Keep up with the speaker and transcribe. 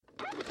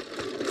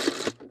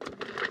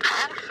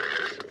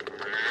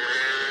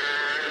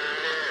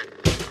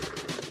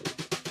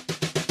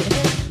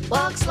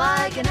Walks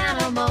like an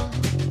animal,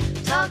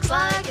 talks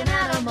like an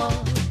animal,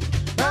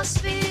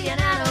 must be an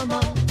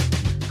animal.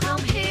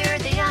 Come hear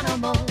the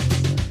animals,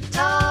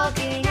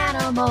 talking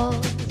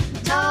animals,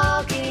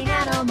 talking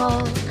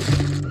animals.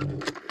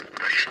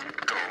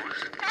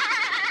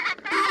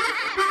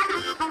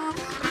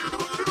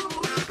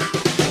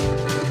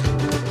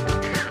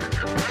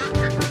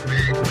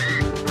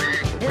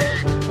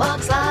 It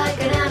walks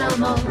like an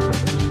animal,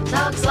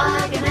 talks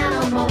like an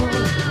animal,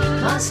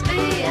 must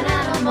be an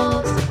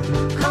animal.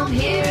 Come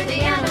hear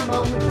the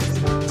animals,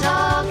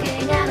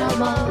 talking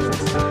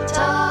animals,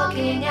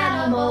 talking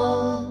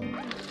animals.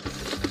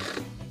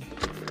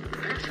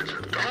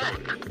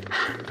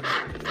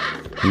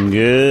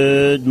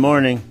 Good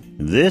morning.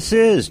 This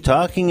is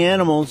Talking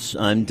Animals.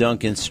 I'm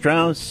Duncan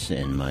Strauss,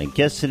 and my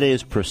guest today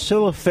is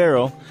Priscilla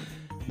Farrell,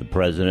 the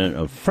president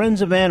of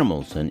Friends of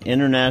Animals, an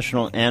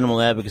international animal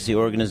advocacy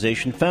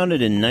organization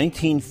founded in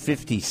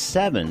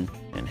 1957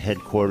 and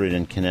headquartered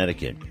in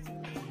Connecticut.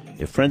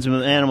 If Friends of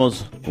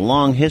Animals'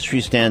 long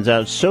history stands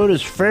out, so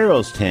does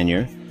Farrell's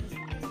tenure.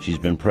 She's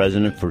been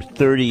president for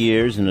 30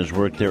 years and has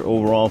worked there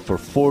overall for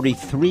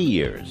 43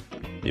 years.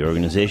 The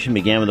organization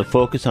began with a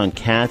focus on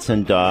cats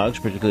and dogs,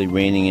 particularly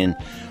reining in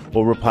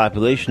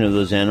overpopulation of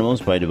those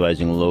animals by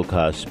devising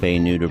low-cost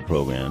spay-neuter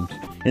programs.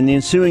 In the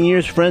ensuing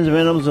years, Friends of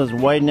Animals has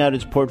widened out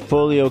its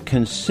portfolio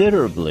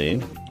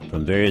considerably,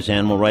 from various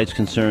animal rights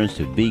concerns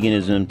to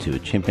veganism to a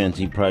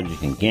chimpanzee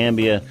project in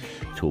Gambia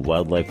to a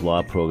wildlife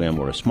law program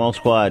where a small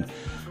squad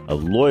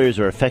of lawyers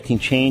are effecting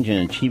change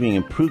and achieving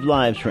improved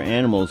lives for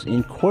animals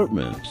in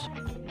courtrooms.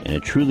 In a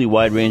truly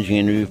wide-ranging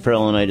interview,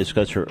 Farrell and I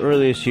discuss her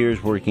earliest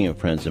years working at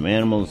Friends of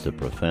Animals, the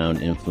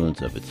profound influence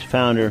of its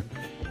founder,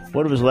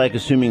 what it was like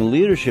assuming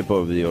leadership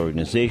over the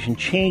organization,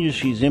 changes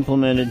she's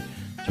implemented,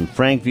 some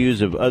frank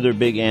views of other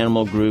big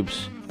animal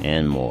groups,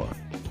 and more.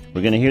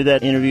 We're going to hear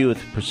that interview with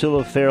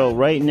Priscilla Farrell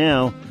right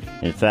now.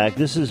 In fact,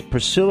 this is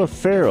Priscilla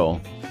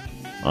Farrell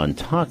on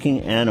Talking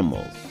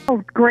Animals.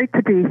 Oh, great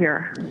to be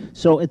here.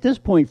 So at this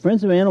point,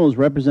 Friends of Animals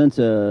represents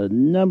a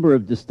number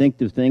of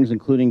distinctive things,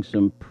 including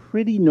some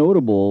pretty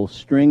notable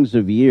strings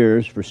of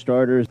years. For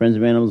starters, Friends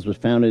of Animals was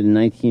founded in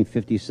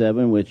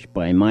 1957, which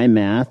by my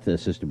math,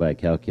 assisted by a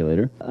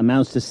calculator,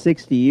 amounts to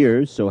 60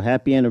 years. So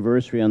happy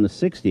anniversary on the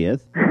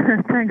 60th.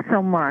 Thanks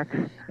so much.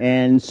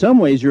 And in some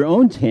ways, your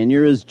own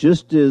tenure is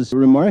just as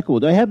remarkable.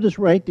 Do I have this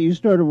right, that you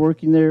started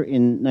working there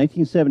in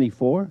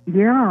 1974?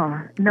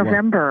 Yeah,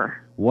 November.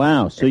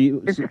 Wow. So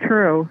it's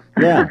true.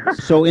 Yeah.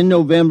 So in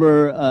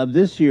November of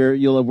this year,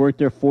 you'll have worked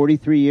there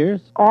 43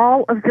 years?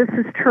 All of this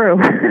is true.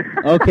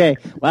 Okay.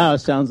 Wow.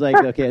 Sounds like,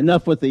 okay,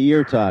 enough with the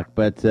year talk.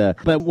 But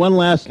one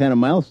last kind of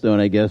milestone,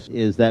 I guess,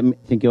 is that I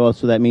think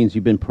also that means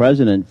you've been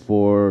president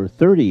for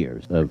 30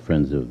 years of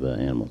Friends of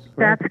Animals.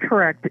 That's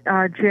correct.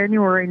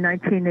 January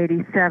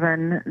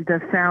 1987, the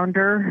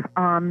founder,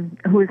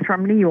 who is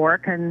from New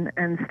York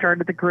and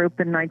started the group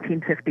in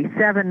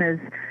 1957, is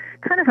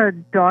kind of a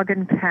dog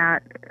and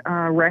cat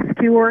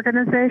rescue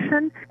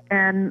organization,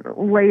 and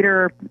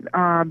later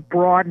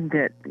broadened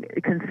it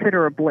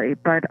considerably.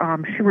 But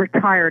she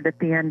retired at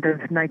the end of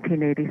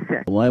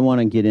 1986. Well, I want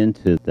to get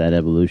into that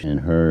evolution and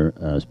her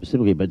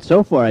specifically. But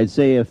so far, I'd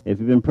say if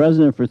you've been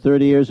president for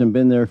 30 years and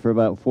been there for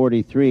about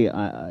 43,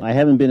 I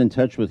haven't been in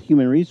touch with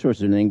human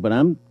resources or anything, but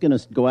I'm going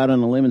to go out on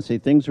a limb and say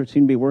things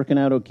seem to be working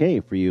out okay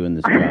for you in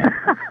this job.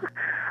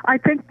 I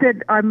think that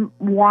I'm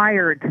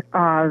wired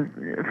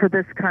for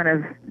this kind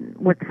of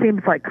what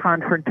seems like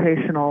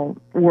confrontational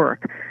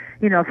work.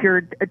 You know, if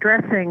you're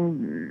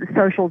addressing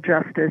social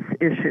justice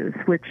issues,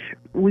 which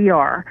we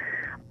are,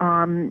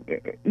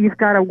 you've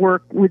got to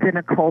work within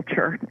a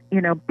culture,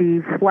 be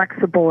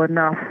flexible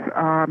enough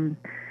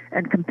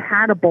and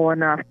compatible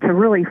enough to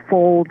really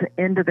fold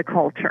into the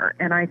culture.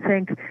 And I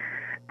think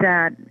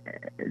that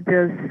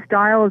the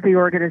style of the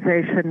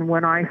organization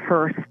when I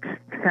first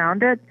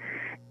found it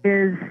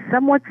is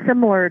somewhat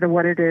similar to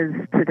what it is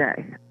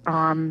today.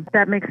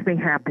 That makes me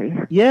happy.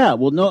 Yeah,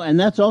 well, no, and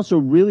that's also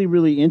really,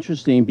 really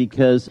interesting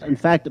because, in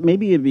fact,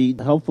 maybe it'd be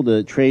helpful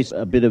to trace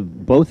a bit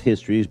of both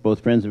histories, both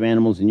Friends of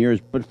Animals and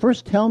yours. But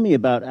first, tell me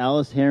about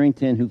Alice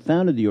Harrington, who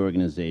founded the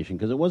organization,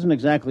 because it wasn't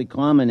exactly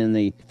common in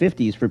the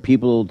 50s for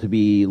people to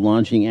be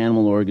launching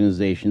animal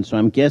organizations. So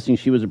I'm guessing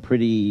she was a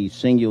pretty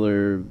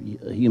singular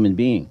human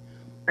being.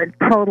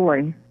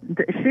 Totally.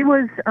 She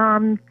was,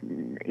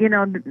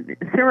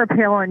 Sarah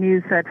Palin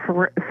used that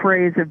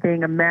phrase of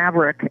being a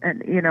maverick,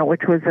 and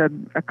which was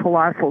a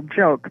colossal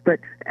joke. But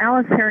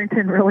Alice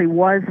Harrington really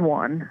was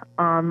one.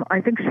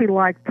 I think she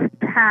liked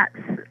cats,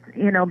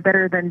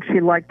 better than she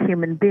liked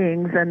human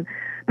beings, and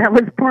that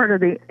was part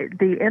of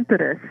the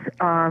impetus.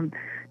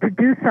 To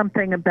do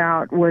something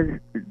about was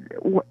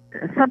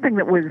something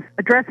that was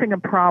addressing a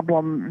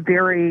problem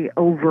very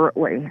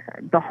overtly,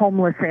 the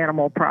homeless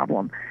animal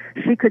problem.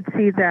 She could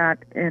see that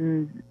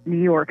in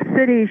New York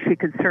City. She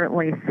could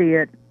certainly see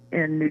it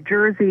in New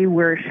Jersey,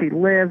 where she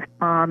lived.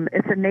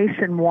 It's a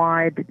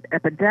nationwide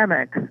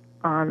epidemic,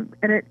 and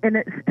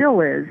it still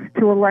is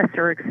to a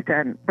lesser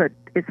extent, but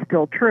it's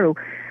still true.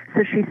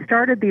 So she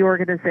started the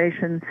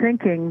organization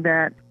thinking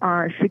that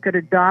she could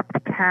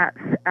adopt cats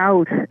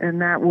out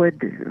and that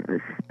would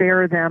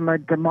spare them a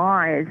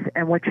demise.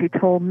 And what she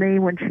told me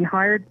when she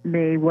hired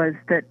me was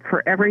that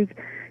for every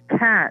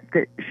cat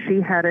that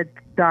she had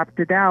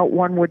adopted out,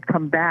 one would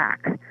come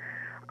back.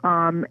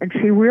 And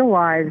she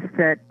realized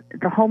that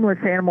the homeless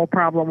animal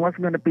problem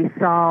wasn't going to be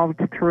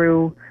solved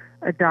through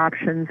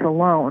adoptions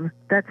alone.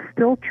 That's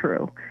still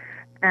true.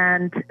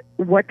 And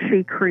what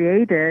she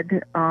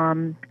created,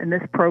 and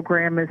this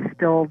program is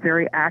still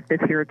very active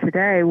here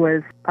today,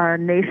 was a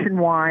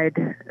nationwide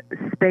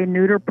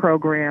spay-neuter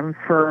program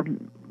for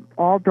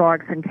all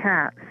dogs and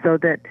cats, so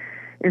that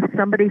if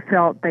somebody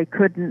felt they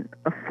couldn't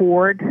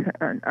afford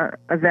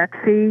a vet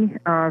fee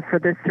for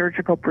this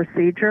surgical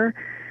procedure,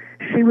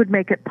 she would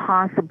make it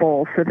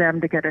possible for them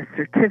to get a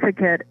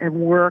certificate and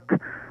work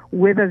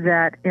with a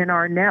vet in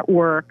our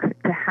network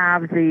to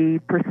have the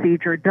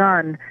procedure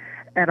done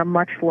at a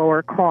much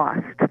lower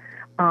cost.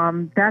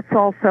 That's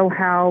also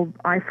how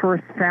I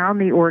first found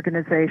the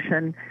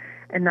organization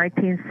in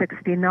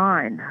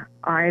 1969.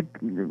 I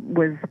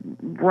was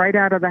right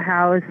out of the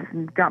house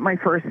and got my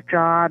first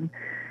job,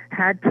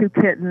 had 2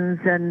 kittens,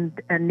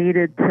 and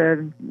needed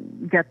to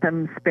get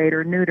them spayed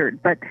or neutered.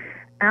 But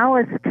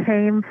Alice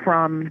came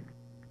from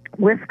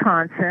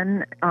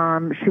Wisconsin.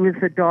 She was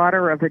the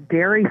daughter of a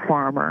dairy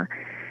farmer,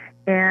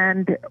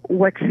 and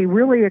what she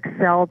really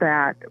excelled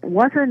at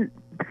wasn't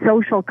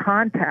social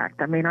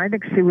contact. I mean, I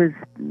think she was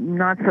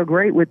not so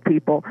great with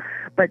people,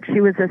 but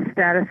she was a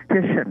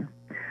statistician,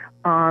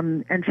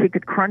 and she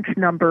could crunch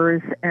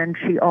numbers, and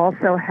she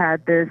also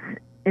had this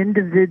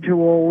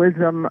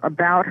individualism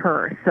about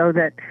her, so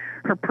that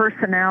her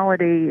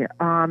personality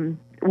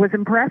was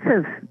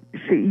impressive.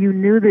 You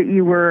knew that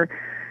you were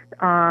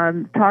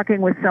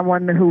talking with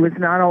someone who was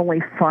not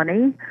only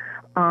funny,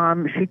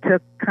 she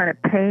took kind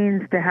of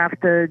pains to have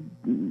to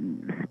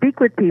speak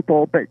with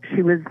people, but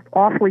she was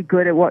awfully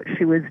good at what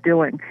she was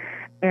doing.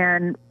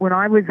 And when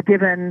I was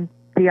given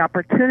the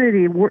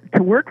opportunity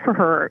to work for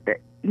her,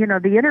 you know,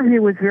 the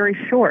interview was very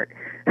short.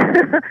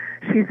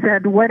 She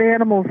said, "What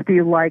animals do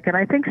you like?" And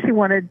I think she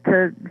wanted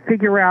to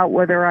figure out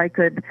whether I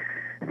could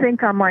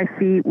think on my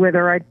feet,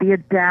 whether I'd be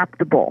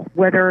adaptable,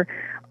 whether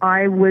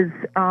I was,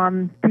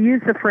 to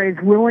use the phrase,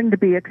 willing to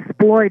be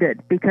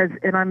exploited, because,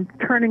 and I'm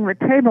turning the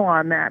table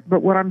on that,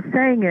 but what I'm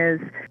saying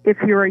is, if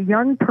you're a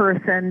young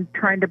person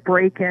trying to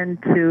break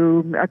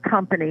into a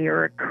company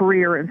or a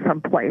career in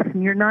some place,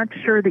 and you're not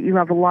sure that you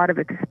have a lot of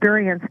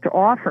experience to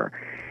offer,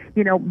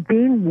 you know,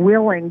 being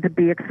willing to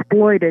be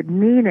exploited,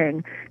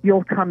 meaning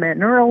you'll come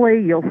in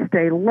early, you'll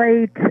stay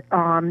late,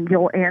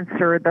 you'll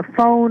answer the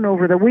phone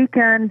over the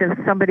weekend if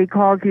somebody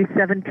calls you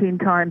 17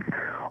 times,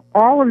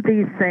 all of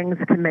these things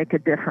can make a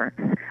difference.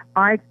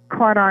 I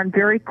caught on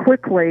very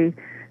quickly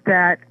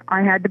that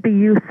I had to be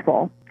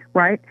useful,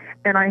 right?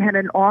 And I had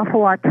an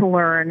awful lot to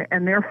learn,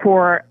 and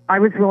therefore I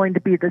was willing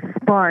to be the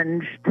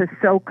sponge to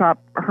soak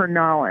up her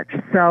knowledge.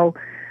 So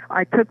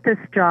I took this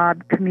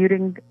job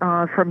commuting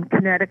from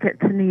Connecticut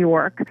to New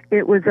York.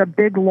 It was a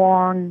big,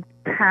 long,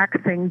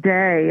 taxing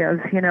day of,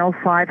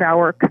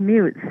 5-hour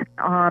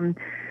commutes.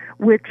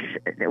 Which,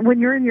 when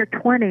you're in your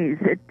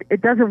 20s,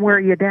 it doesn't wear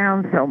you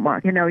down so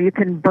much. You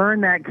can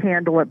burn that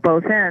candle at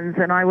both ends.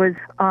 And I was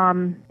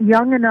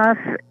young enough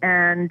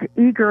and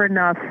eager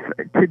enough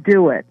to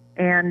do it.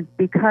 And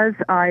because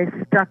I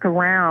stuck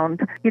around,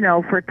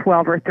 for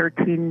 12 or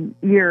 13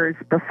 years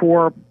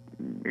before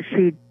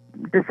she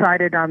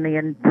decided on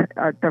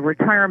the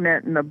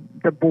retirement and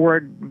the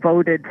board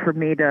voted for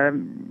me to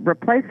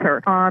replace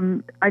her,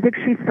 I think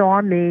she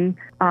saw me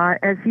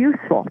as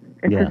useful.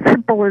 It's as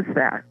simple as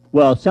that.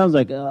 Well, it sounds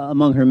like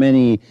among her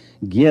many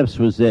gifts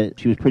was that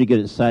she was pretty good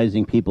at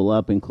sizing people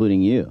up,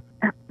 including you.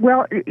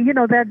 Well,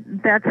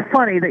 that's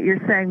funny that you're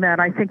saying that.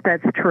 I think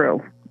that's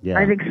true. Yeah.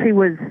 I think she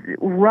was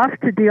rough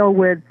to deal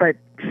with, but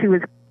she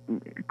was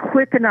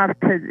quick enough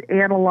to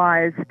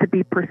analyze, to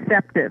be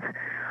perceptive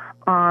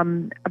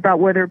about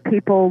whether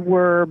people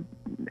were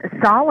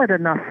solid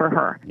enough for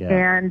her. Yeah.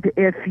 And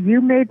if you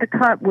made the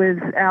cut with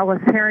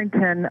Alice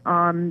Harrington,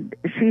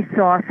 she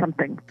saw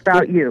something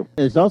about you.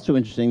 It's also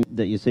interesting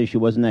that you say she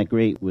wasn't that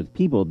great with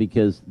people,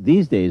 because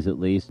these days, at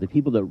least, the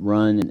people that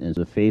run as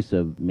the face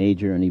of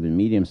major and even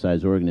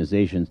medium-sized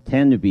organizations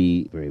tend to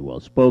be very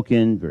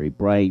well-spoken, very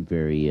bright,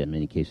 very, in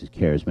many cases,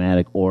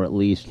 charismatic, or at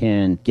least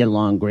can get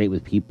along great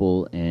with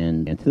people,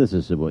 and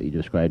antithesis of what you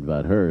described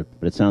about her.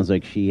 But it sounds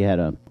like she had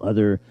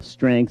other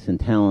strengths and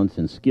talents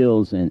and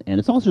skills, and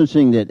it's also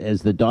interesting that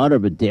as the daughter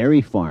of a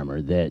dairy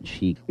farmer, that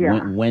she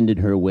wended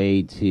her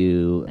way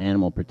to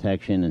animal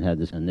protection and had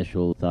this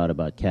initial thought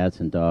about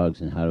cats and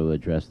dogs and how to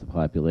address the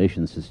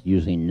population. This is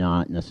usually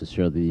not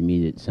necessarily the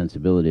immediate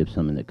sensibility of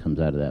someone that comes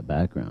out of that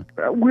background.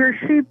 Where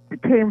she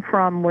came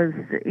from was,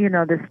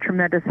 this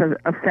tremendous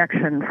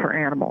affection for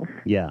animals.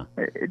 Yeah.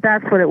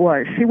 That's what it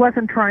was. She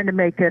wasn't trying to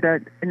make it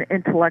an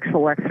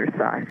intellectual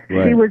exercise.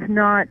 Right. She was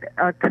not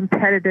a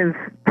competitive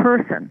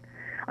person.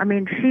 I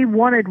mean, she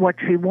wanted what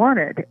she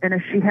wanted, and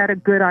if she had a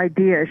good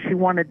idea, she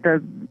wanted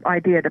the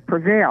idea to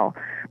prevail.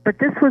 But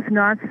this was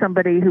not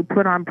somebody who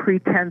put on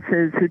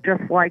pretenses, who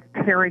just liked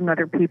tearing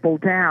other people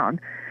down.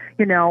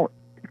 You know,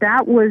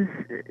 that was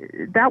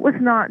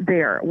not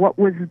there. What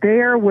was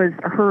there was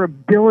her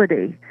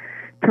ability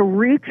to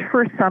reach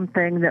for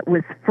something that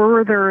was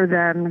further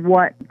than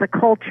what the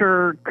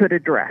culture could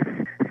address,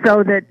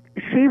 so that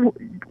she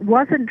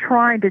wasn't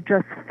trying to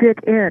just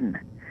fit in.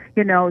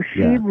 You know,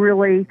 she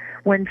really,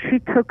 when she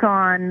took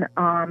on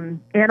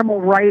animal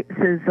rights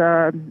as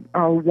a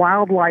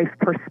wildlife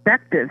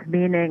perspective,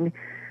 meaning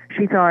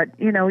she thought,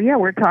 you know, yeah,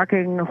 we're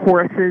talking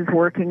horses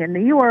working in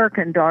New York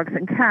and dogs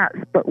and cats,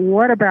 but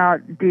what about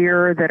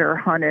deer that are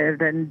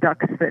hunted and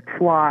ducks that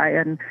fly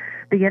and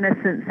the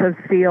innocence of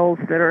seals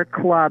that are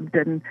clubbed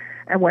and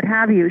what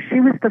have you?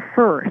 She was the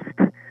first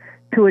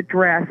to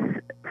address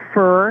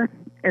fur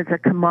as a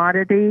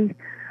commodity,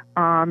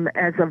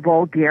 as a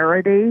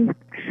vulgarity.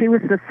 She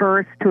was the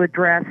first to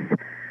address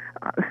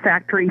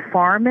factory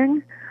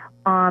farming,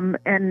 and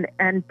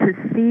to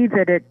see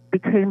that it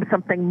became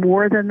something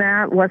more than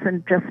that,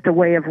 wasn't just a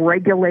way of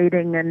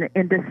regulating an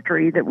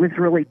industry that was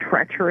really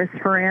treacherous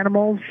for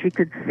animals. She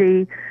could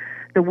see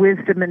the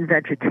wisdom in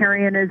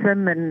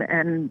vegetarianism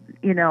and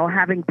you know,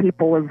 having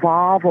people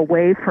evolve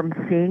away from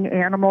seeing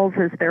animals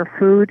as their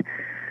food.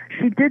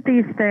 She did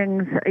these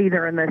things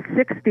either in the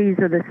 60s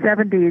or the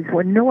 70s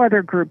when no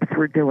other groups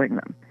were doing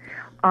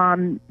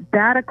them.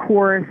 That, of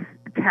course,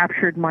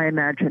 captured my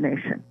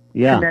imagination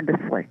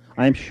tremendously.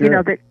 I'm sure. You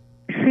know, that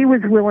she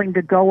was willing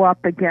to go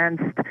up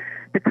against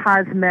the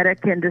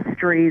cosmetic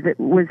industry that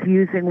was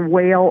using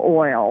whale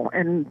oil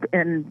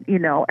and you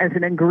know, as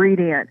an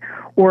ingredient,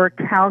 or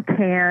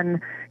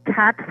Calcan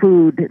cat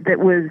food that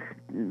was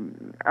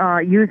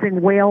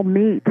using whale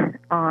meat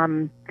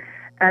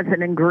as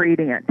an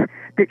ingredient.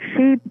 That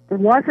she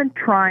wasn't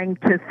trying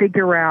to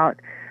figure out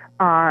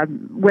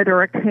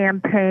whether a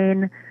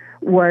campaign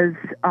was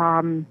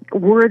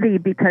worthy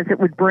because it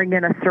would bring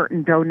in a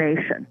certain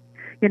donation.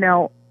 You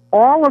know,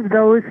 all of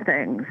those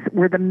things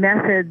were the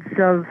methods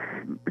of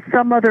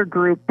some other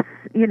groups,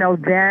 you know,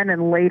 then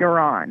and later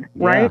on,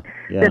 right?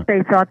 That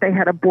they thought they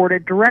had a board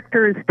of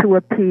directors to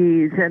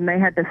appease and they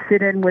had to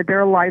fit in with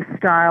their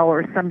lifestyle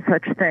or some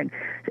such thing.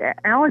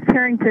 Alice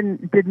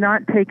Harrington did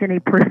not take any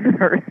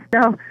prisoners.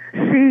 No,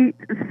 she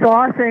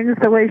saw things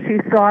the way she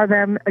saw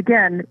them.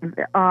 Again,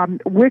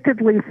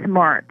 wickedly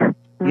smart,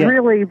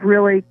 really,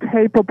 really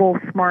capable,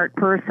 smart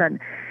person.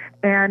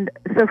 And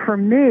so for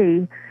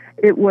me,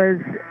 it was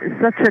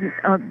such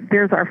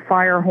there's our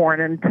fire horn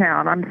in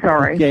town. I'm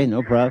sorry. Okay,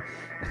 no problem.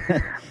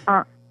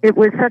 It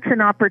was such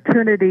an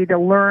opportunity to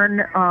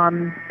learn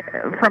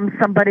from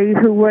somebody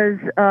who was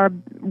a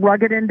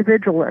rugged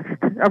individualist,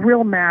 a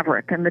real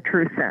maverick in the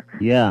true sense.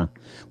 Yeah.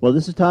 Well,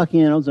 this is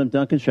Talking Animals. I'm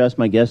Duncan Strauss.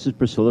 My guest is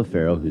Priscilla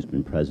Farrell, who's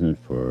been president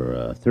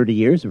for 30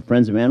 years of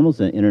Friends of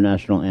Animals, an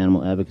international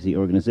animal advocacy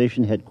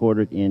organization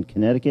headquartered in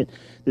Connecticut.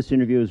 This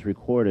interview was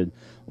recorded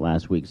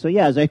last week. So,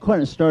 yeah, as I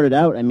kind of started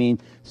out, I mean,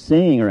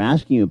 saying or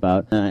asking you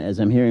about, as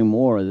I'm hearing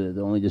more, that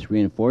only just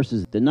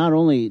reinforces that not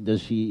only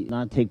does she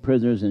not take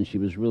prisoners and she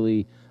was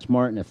really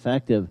smart and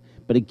effective,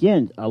 but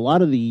again, a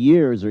lot of the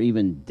years or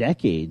even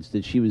decades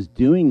that she was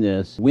doing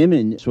this,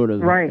 women sort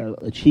of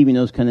achieving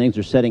those kind of things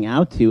or setting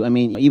out to. I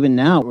mean, even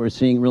now we're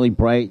seeing really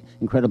bright,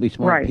 incredibly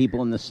smart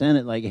people in the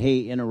Senate like,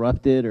 hey,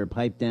 interrupted or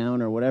pipe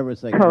down or whatever.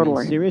 It's like, I mean,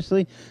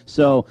 seriously?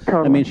 So,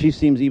 I mean, she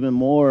seems even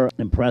more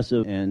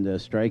impressive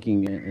and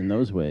striking in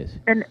those ways.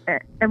 And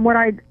what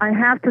I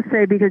have to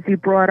say, because you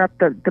brought up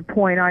the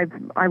point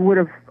I would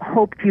have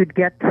hoped you'd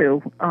get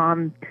to,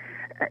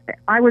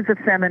 I was a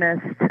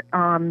feminist,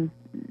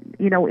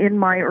 you know, in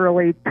my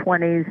early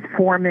 20s,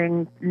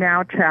 forming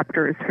now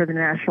chapters for the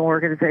National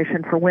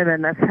Organization for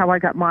Women. That's how I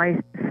got my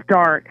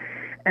start.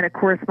 And of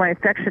course, my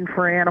affection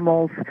for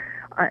animals,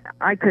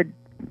 I could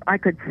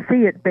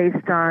see it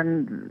based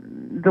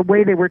on the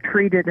way they were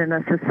treated in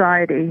a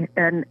society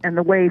and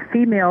the way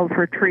females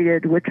were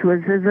treated, which was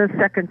as a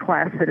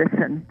second-class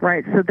citizen,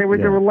 right? So there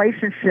was a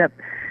relationship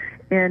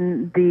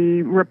in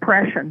the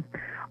repression.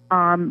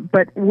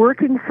 But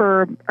working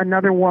for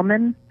another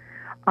woman,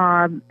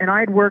 and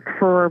I'd worked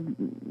for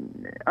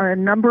a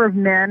number of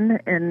men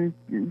in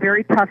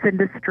very tough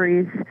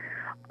industries.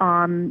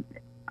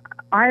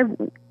 I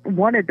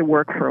wanted to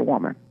work for a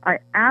woman. I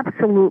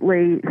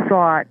absolutely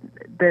thought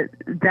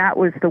that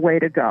was the way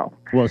to go.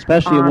 Well,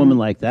 especially a woman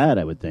like that,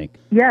 I would think.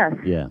 Yes.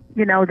 Yeah.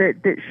 You know,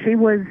 that she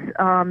was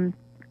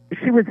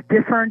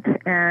different,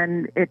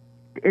 and it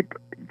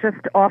just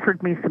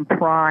offered me some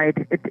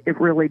pride. It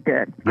really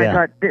did. Yeah. I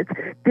thought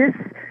this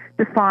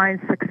defines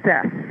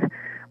success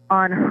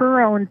on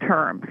her own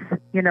terms.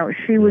 You know,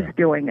 she was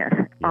doing it.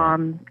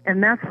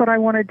 And that's what I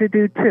wanted to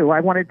do too. I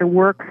wanted to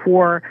work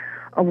for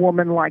a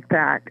woman like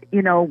that.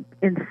 You know,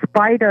 in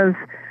spite of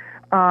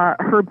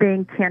her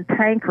being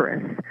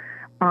cantankerous,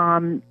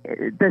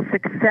 the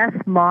success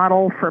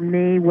model for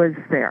me was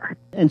there.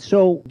 And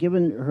so,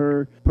 given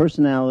her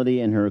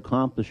personality and her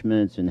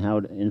accomplishments and how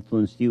it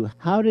influenced you,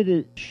 how did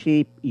it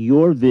shape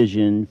your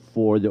vision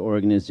for the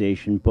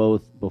organization,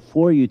 both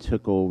before you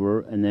took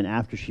over and then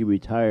after she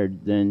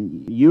retired?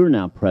 Then you're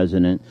now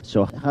president.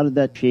 So how did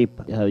that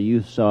shape how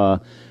you saw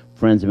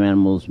Friends of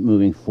Animals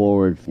moving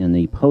forward in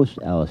the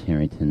post-Alice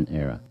Harrington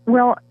era?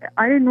 Well,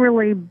 I didn't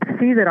really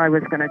see that I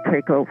was going to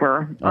take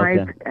over.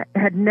 Okay. I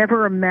had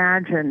never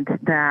imagined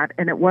that,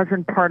 and it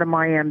wasn't part of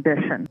my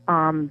ambition.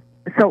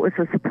 So it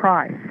was a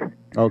surprise.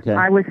 Okay.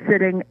 I was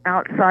sitting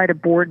outside a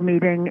board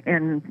meeting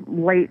in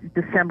late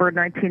December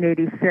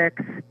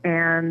 1986,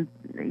 and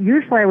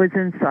usually I was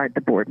inside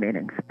the board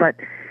meetings, but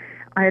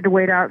I had to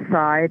wait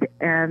outside,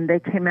 and they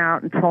came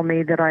out and told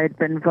me that I had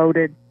been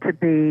voted to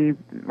be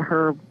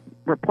her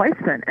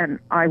replacement, and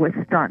I was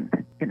stunned,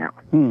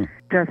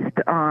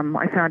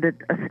 I found it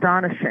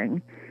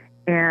astonishing,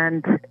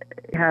 and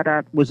had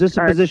a... Was this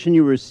a position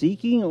you were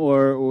seeking,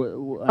 or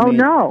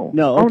no.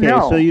 No, okay,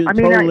 no. so you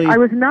totally... I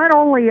was not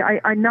only,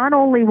 I not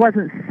only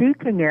wasn't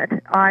seeking it,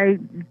 I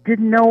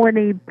didn't know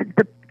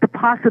the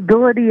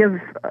possibility of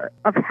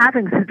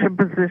having such a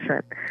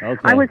position.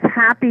 Okay. I was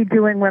happy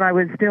doing what I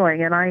was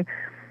doing, and I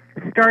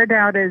started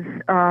out as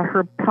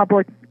her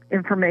public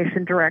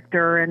information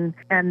director, and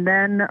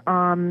then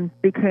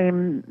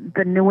became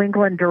the New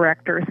England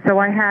director. So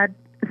I had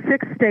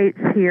 6 states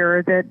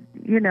here that,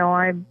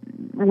 I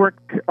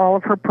worked all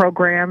of her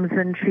programs,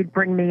 and she'd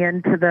bring me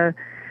into the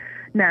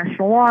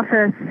national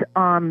office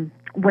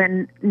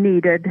when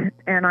needed,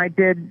 and I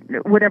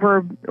did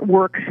whatever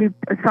work she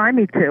assigned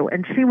me to.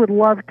 And she would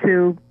love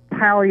to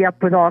pile you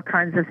up with all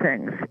kinds of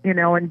things,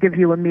 and give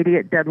you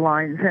immediate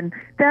deadlines. And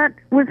that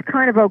was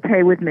kind of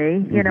okay with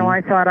me. Mm-hmm.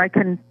 I thought I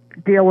can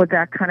deal with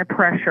that kind of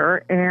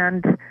pressure.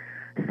 And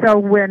so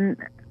when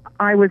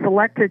I was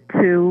elected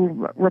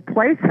to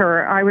replace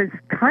her, I was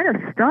kind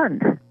of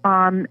stunned.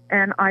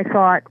 And I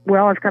thought,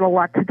 well, I've got a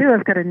lot to do.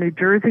 I've got a New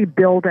Jersey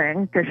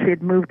building because she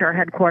had moved our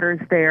headquarters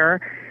there.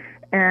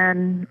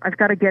 And I've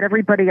got to get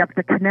everybody up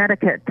to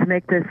Connecticut to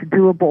make this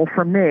doable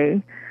for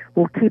me.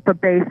 We'll keep a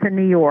base in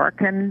New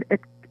York. And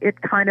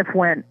it kind of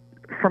went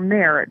from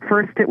there. At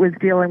first it was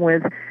dealing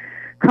with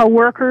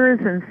coworkers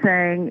and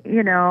saying,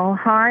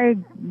 hi,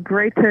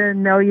 great to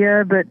know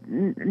you, but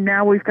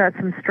now we've got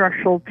some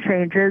structural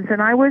changes.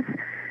 And I was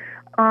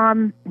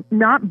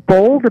not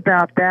bold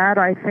about that.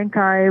 I think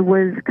I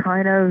was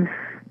kind of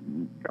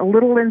a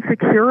little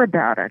insecure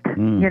about it.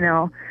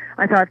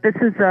 I thought this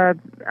is a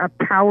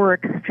power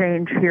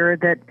exchange here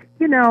that,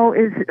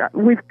 is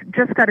we've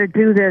just got to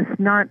do this.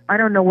 I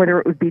don't know whether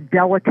it would be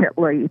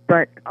delicately,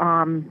 but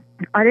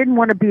I didn't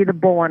want to be the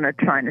bull in a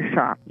china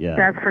shop. Yeah.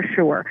 That's for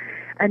sure.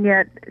 And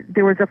yet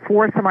there was a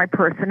force of my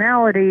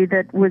personality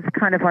that was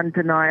kind of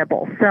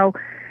undeniable. So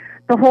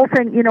the whole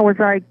thing, was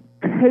I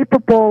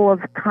capable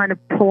of kind of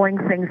pulling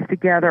things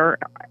together?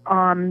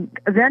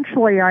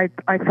 Eventually I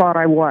thought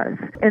I was.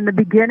 In the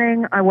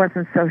beginning, I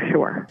wasn't so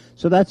sure.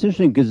 So that's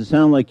interesting because it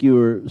sounded like you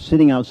were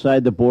sitting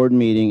outside the board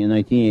meeting in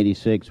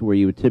 1986 where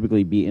you would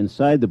typically be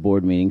inside the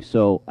board meeting.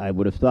 So I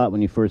would have thought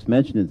when you first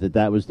mentioned it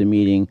that was the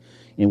meeting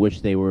in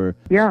which they were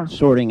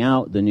sorting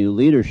out the new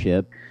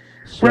leadership.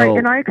 So, right,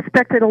 and I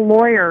expected a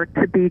lawyer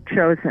to be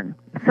chosen,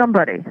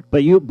 somebody.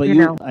 But you,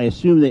 I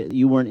assume that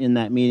you weren't in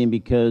that meeting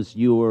because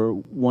you were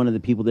one of the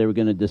people they were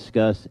going to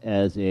discuss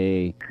as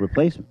a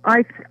replacement.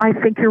 I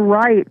think you're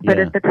right, but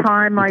at the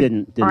time I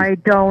didn't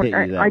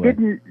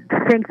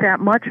think that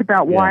much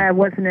about why I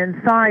wasn't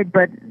inside,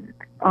 but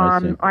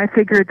I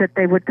figured that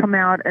they would come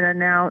out and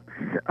announce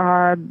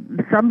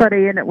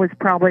somebody, and it was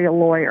probably a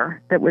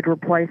lawyer that would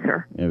replace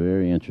her. Yeah,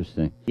 very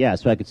interesting. Yeah,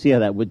 so I could see how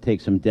that would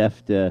take some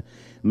deft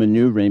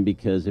maneuvering,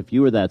 because if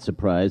you were that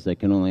surprised, I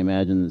can only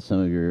imagine that some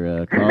of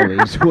your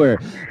colleagues were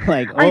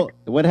like,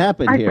 what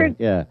happened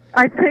here?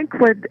 I think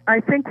what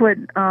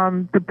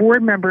the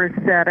board members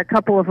said, a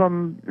couple of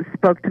them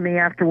spoke to me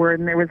afterward,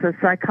 and there was a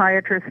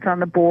psychiatrist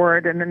on the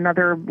board and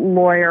another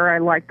lawyer I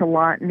liked a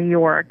lot in New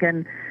York,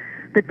 and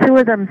the two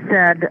of them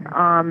said,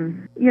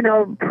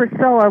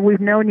 Priscilla, we've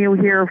known you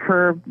here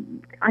for,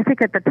 I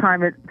think at the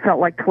time it felt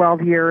like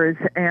 12 years,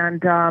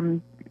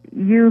 and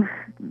you've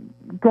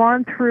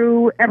gone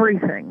through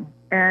everything,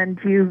 and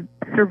you've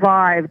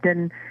survived,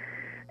 and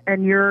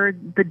you're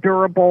the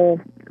durable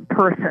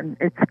person.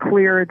 It's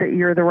clear that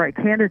you're the right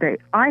candidate.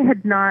 I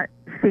had not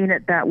seen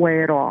it that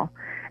way at all,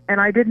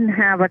 and I didn't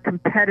have a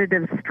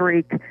competitive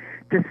streak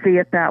to see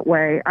it that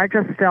way. I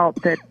just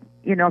felt that,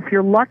 if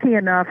you're lucky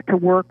enough to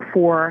work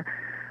for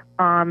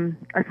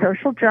a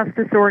social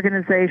justice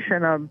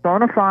organization, a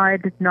bona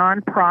fide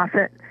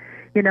nonprofit,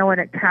 and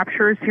it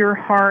captures your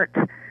heart,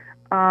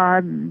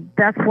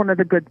 that's one of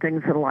the good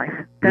things in life.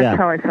 That's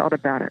how I felt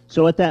about it.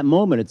 So at that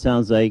moment, it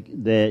sounds like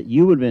that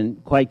you would have been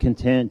quite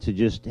content to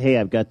just, hey,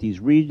 I've got these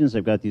regions,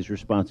 I've got these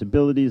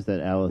responsibilities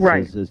that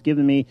Alice has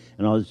given me,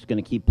 and I was just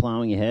going to keep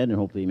plowing ahead and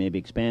hopefully maybe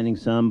expanding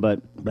some. But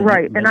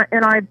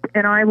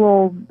and I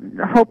will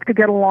hope to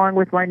get along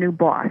with my new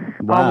boss.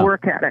 I'll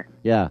work at it.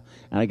 Yeah,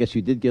 and I guess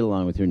you did get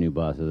along with your new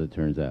boss, as it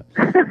turns out.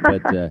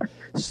 But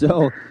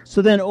so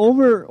then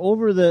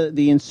over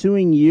the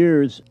ensuing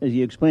years, as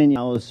you explained,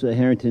 Alice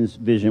Harrington's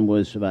vision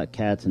was about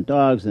cats and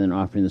dogs, and then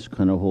offering this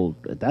kind of whole,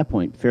 at that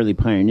point, fairly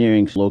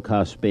pioneering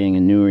low-cost spaying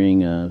and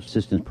neutering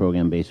assistance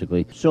program,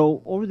 basically.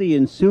 So over the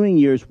ensuing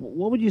years,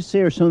 what would you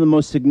say are some of the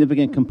most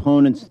significant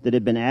components that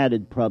have been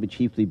added, probably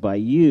chiefly by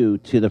you,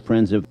 to the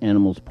Friends of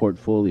Animals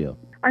portfolio?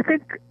 I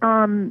think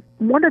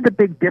one of the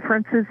big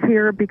differences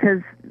here,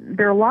 because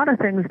there are a lot of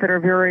things that are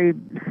very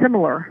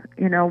similar.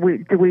 You know,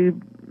 we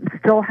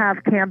still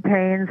have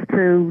campaigns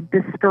to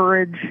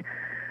discourage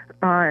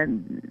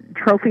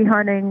trophy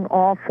hunting,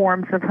 all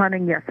forms of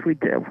hunting? Yes, we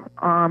do.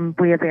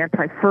 We have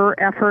anti-fur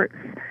efforts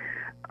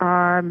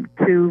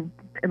to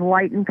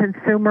enlighten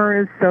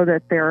consumers so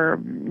that they're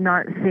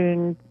not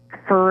seeing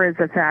fur as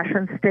a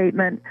fashion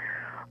statement.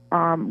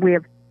 We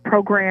have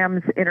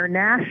programs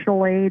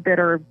internationally that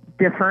are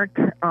different.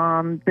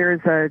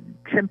 There's a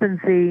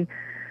chimpanzee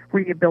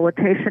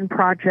rehabilitation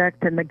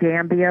project in the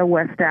Gambia,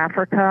 West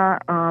Africa,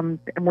 and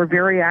we're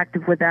very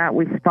active with that.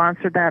 We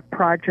sponsored that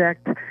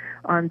project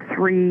on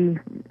 3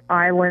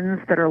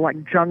 islands that are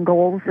like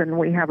jungles, and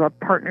we have a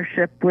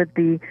partnership with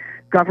the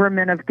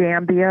government of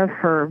Gambia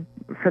for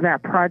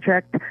that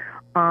project.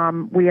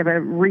 We have a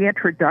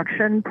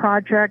reintroduction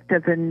project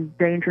of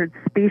endangered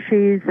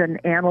species, an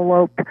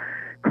antelope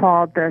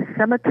called the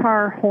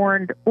scimitar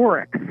horned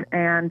oryx,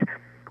 and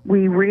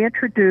we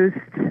reintroduced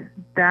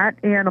that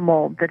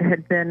animal that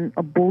had been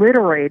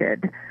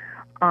obliterated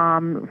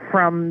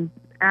from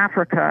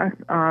Africa,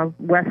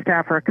 West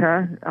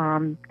Africa,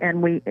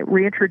 and we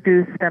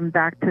reintroduced them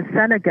back to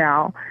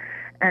Senegal.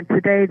 And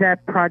today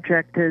that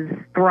project is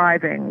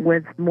thriving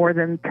with more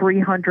than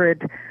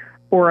 300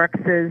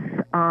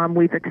 oryxes.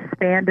 We've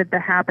expanded the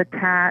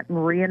habitat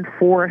and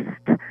reinforced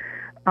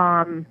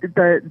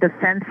the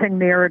fencing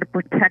there to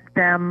protect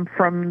them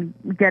from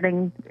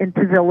getting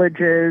into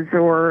villages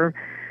or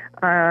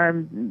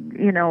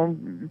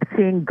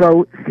seeing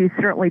goats. You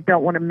certainly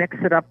don't want to mix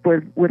it up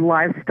with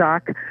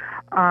livestock.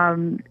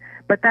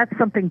 But that's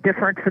something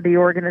different for the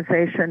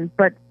organization.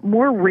 But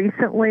more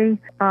recently,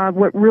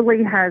 what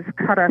really has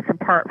cut us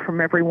apart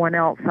from everyone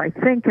else, I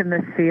think, in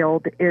this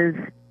field is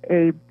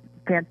a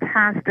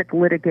fantastic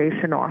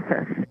litigation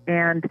office.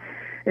 And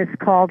it's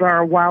called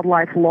our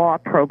Wildlife Law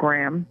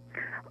Program.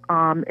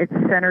 It's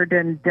centered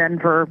in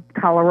Denver,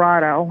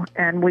 Colorado,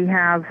 and we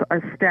have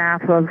a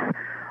staff of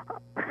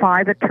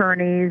 5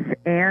 attorneys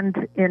and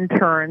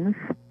interns,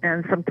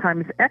 and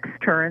sometimes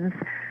externs,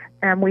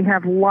 and we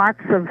have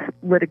lots of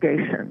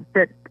litigation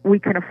that we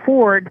can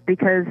afford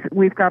because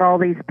we've got all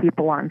these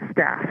people on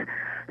staff.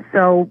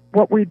 So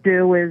what we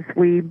do is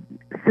we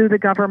sue the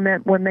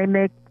government when they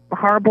make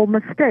horrible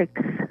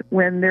mistakes,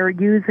 when they're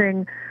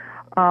using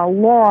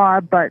law,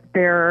 but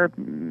they're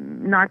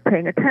not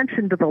paying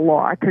attention to the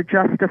law to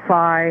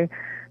justify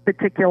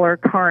particular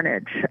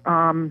carnage.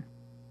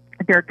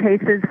 There are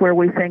cases where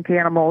we think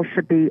animals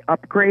should be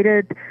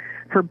upgraded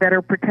for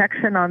better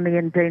protection on the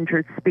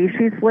endangered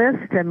species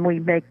list, and we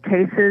make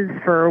cases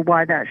for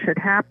why that should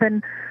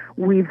happen.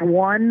 We've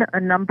won a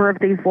number of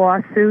these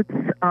lawsuits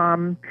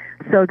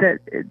so that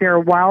there are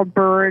wild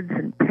birds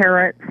and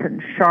parrots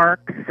and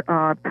sharks,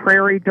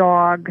 prairie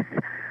dogs,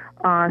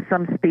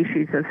 some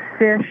species of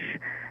fish,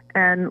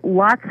 and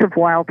lots of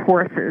wild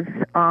horses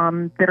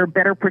that are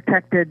better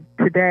protected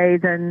today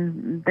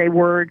than they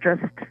were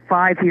just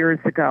 5 years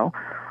ago.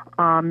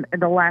 In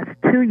the last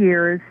 2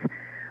 years,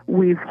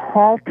 we've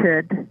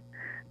halted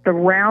the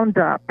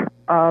roundup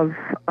of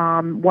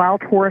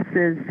wild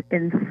horses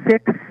in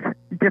 6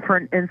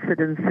 different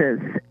incidences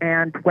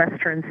and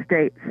western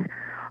states.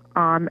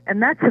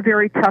 And that's a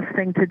very tough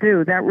thing to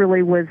do. That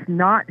really was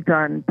not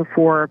done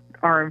before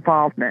our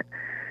involvement.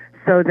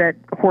 So that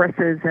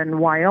horses in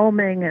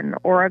Wyoming and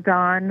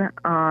Oregon,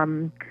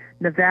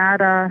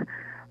 Nevada,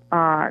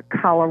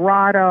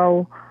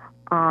 Colorado,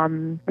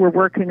 we're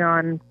working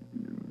on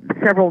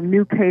several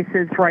new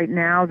cases right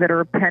now that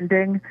are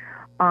pending,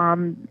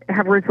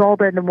 have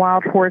resulted in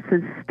wild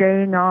horses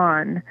staying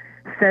on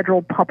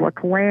federal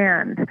public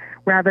land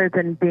rather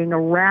than being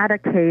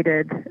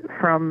eradicated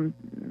from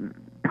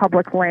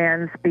public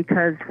lands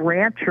because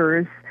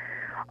ranchers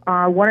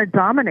want to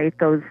dominate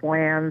those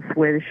lands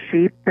with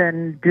sheep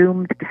and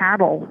doomed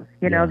cattle,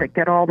 that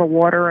get all the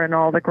water and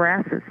all the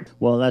grasses.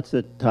 Well, that's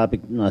a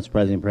topic, not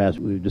surprising perhaps,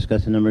 we've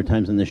discussed a number of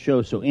times on the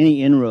show. So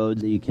any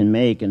inroads that you can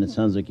make, and it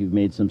sounds like you've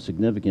made some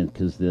significant,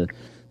 because the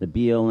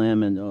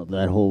BLM and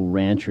that whole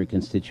rancher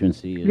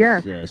constituency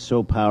is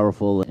so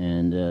powerful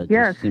and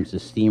just seems to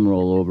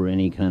steamroll over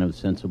any kind of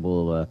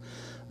sensible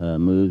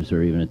moves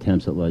or even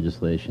attempts at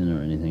legislation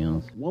or anything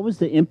else. What was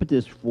the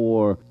impetus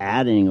for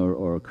adding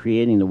or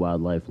creating the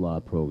Wildlife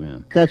Law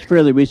Program? That's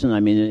fairly recent. I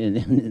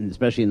mean,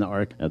 especially in the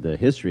arc of the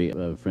history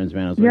of Friends of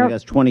Animals. I think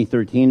that's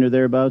 2013 or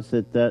thereabouts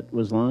that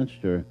was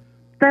launched, or?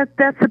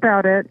 That's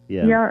about it.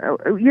 Yeah.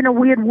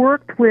 We had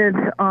worked with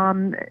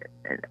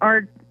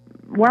our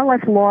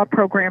Wildlife Law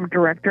Program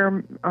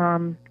director,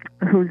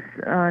 whose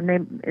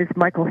name is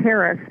Michael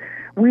Harris.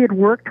 We had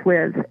worked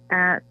with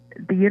at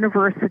the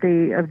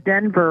University of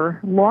Denver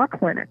Law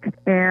Clinic.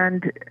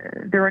 And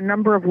there are a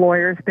number of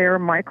lawyers there.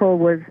 Michael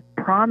was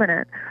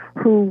prominent,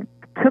 who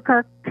took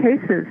our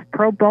cases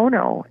pro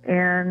bono,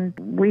 and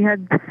we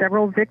had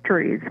several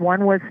victories.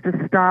 One was to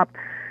stop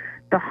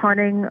the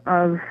hunting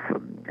of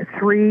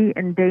 3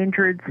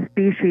 endangered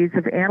species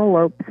of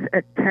antelopes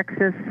at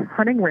Texas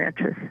hunting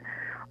ranches.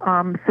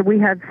 So we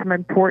had some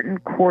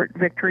important court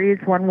victories.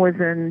 One was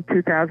in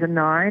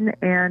 2009,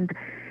 and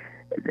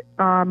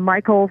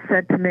Michael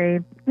said to me,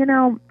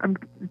 I'm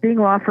being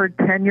offered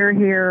tenure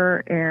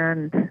here,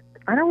 and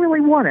I don't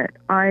really want it.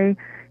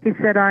 He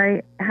said,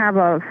 I have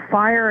a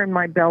fire in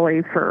my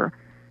belly for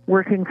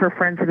working for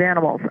Friends of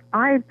Animals.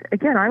 I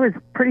was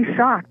pretty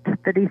shocked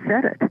that he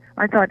said it.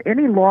 I thought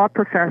any law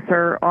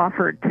professor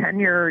offered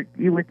tenure,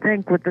 you would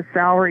think with the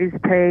salaries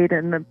paid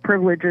and the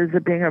privileges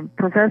of being a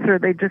professor,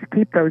 they just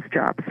keep those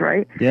jobs,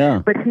 right?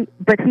 Yeah. But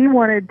he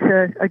wanted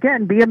to,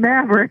 again, be a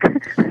maverick.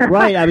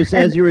 Right. I was,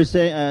 as you were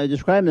saying,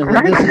 describing this,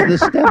 right?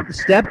 This is the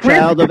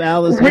stepchild of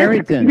Alice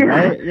Harrington,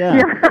 right?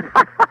 Yeah.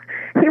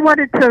 He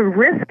wanted to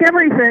risk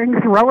everything,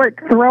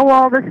 throw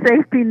all the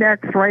safety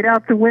nets right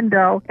out the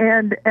window,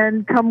 and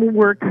come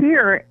work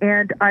here.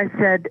 And I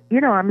said,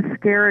 I'm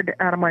scared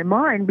out of my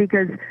mind,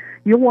 because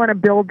you'll want to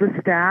build the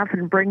staff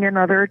and bring in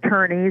other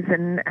attorneys,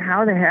 and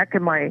how the heck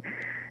am I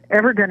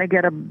ever going to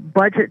get a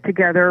budget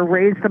together,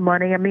 raise the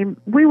money? I mean,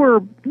 we were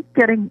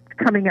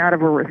coming out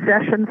of a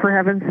recession, for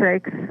heaven's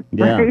sakes,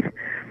 right?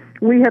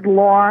 We had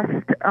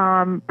lost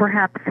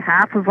perhaps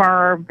half of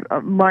our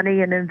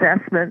money and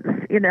investments,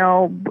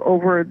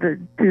 over the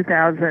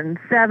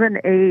 2007,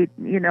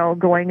 8,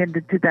 going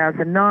into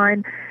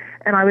 2009.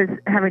 And I was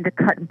having to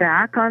cut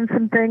back on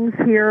some things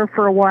here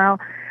for a while.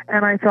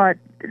 And I thought,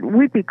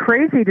 we'd be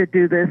crazy to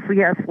do this.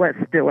 Yes, let's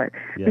do it.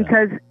 Yeah.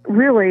 Because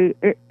really,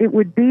 it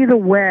would be the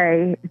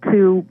way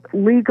to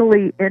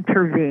legally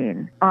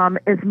intervene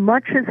as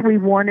much as we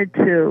wanted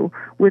to,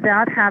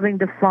 without having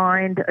to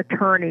find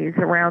attorneys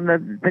around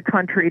the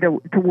country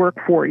to work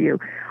for you.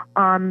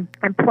 And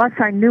plus,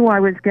 I knew I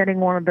was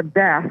getting one of the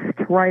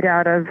best right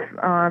out of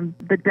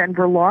the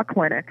Denver Law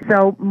Clinic.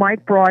 So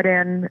Mike brought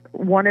in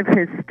one of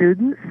his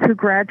students who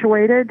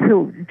graduated,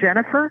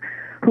 Jennifer,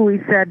 who he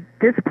said,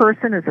 this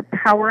person is a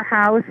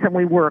powerhouse and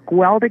we work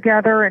well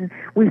together, and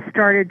we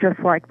started just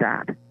like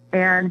that.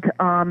 And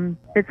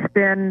it's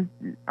been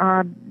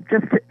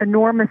just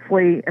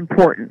enormously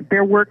important.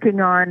 They're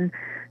working on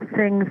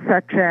things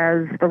such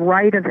as the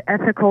right of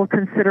ethical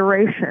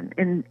consideration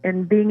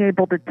in being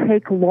able to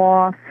take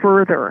law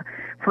further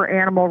for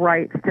animal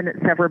rights than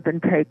it's ever been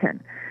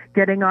taken,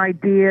 getting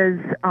ideas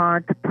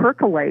to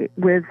percolate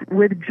with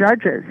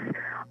judges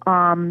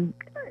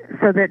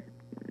so that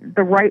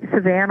the rights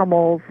of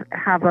animals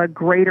have a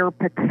greater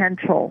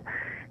potential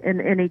in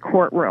any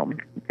courtroom.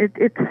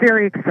 It's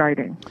very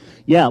exciting.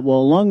 Yeah, well,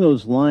 along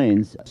those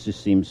lines, it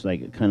just seems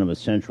like kind of a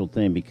central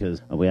thing,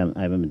 because I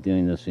haven't been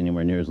doing this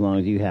anywhere near as long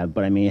as you have.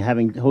 But I mean,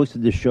 having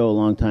hosted this show a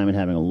long time and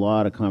having a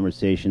lot of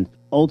conversations,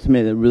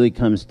 ultimately it really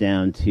comes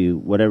down to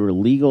whatever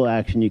legal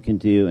action you can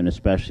do, and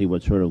especially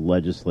what sort of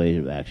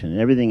legislative action. And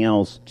everything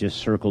else just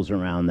circles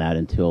around that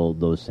until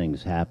those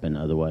things happen.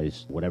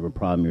 Otherwise, whatever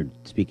problem you're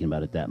speaking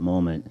about at that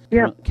moment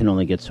can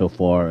only get so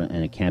far,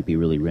 and it can't be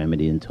really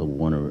remedied until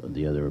one or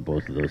the other or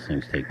both of those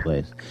things take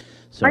place.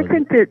 So I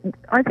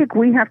think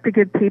we have to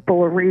give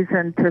people a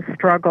reason to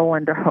struggle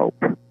and to hope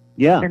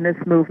in this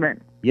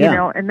movement.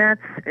 Yeah. And that's,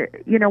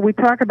 we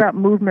talk about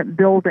movement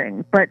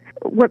building, but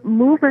what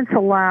movements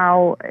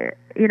allow,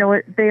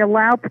 they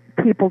allow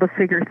people to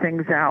figure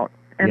things out,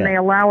 and they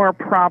allow our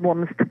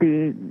problems to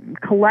be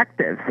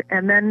collective,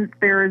 and then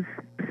there's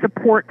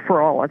support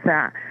for all of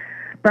that.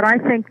 But I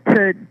think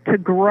to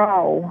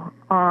grow,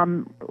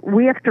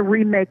 we have to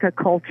remake a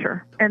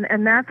culture.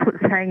 And that's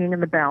what's hanging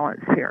in the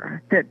balance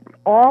here, that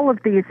all of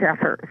these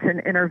efforts and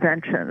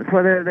interventions,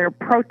 whether they're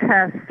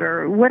protests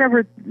or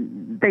whatever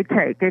they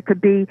take, it could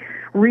be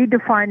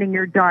redefining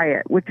your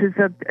diet, which is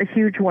a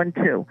huge one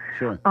too.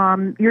 Sure.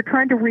 You're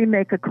trying to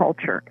remake a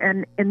culture.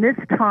 And in this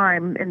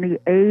time, in the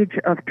age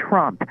of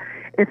Trump,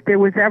 if there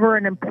was ever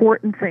an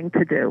important thing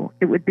to do,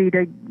 it would be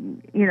to,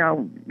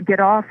 get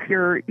off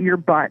your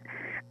butt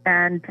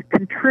and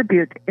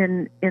contribute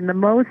in the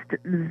most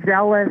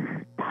zealous,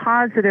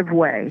 positive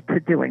way to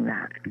doing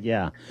that.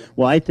 Yeah.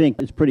 Well, I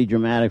think it's pretty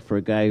dramatic for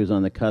a guy who's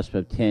on the cusp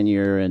of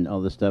tenure and all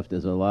this stuff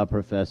as a law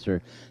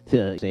professor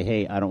to say,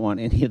 hey, I don't want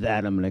any of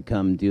that. I'm going to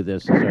come do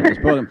this and start this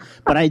program.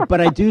 But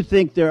I do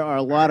think there are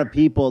a lot of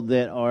people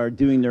that are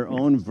doing their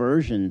own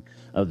version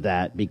of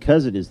that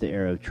because it is the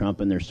era of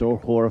Trump, and they're so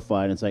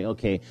horrified. It's like,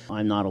 okay,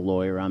 I'm not a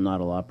lawyer, I'm not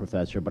a law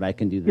professor, but I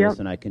can do this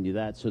and I can do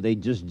that. So they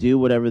just do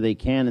whatever they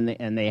can,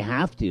 and they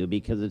have to,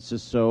 because it's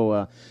just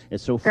so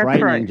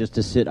frightening just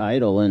to sit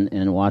idle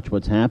and watch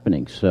what's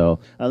happening. So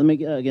let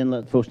me again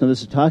let folks know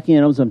this is Talking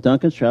Animals. I'm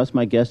Duncan Strauss.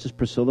 My guest is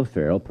Priscilla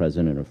Farrell,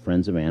 president of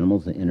Friends of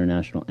Animals, the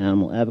international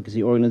animal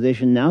advocacy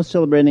organization now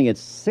celebrating its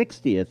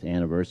 60th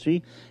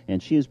anniversary,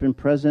 and she has been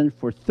president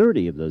for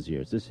 30 of those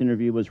years. This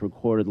interview was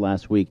recorded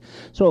last week.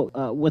 So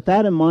with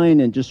that in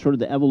mind and just sort of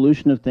the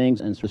evolution of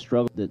things and the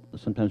struggle that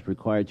sometimes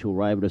required to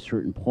arrive at a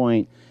certain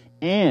point,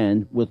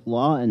 and with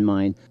law in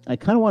mind, I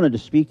kind of wanted to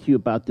speak to you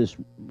about this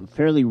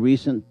fairly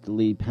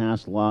recently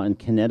passed law in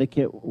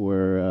Connecticut,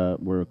 where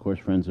of course,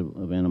 Friends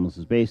of Animals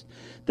is based,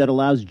 that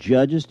allows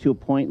judges to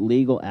appoint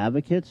legal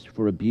advocates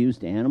for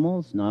abused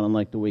animals, not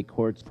unlike the way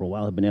courts for a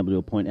while have been able to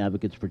appoint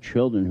advocates for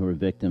children who are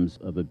victims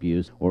of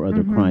abuse or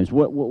other crimes.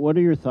 What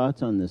are your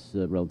thoughts on this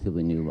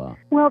relatively new law?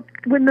 Well,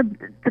 when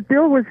the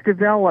bill was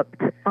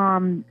developed,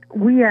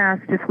 we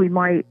asked if we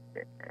might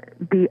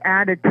be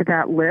added to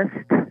that list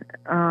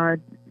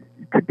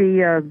to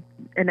be an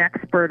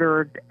expert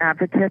or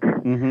advocate,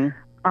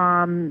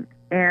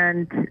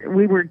 and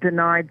we were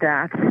denied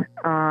that.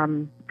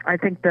 I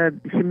think the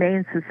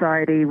Humane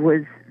Society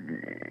was,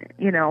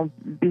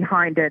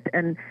 behind it,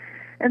 and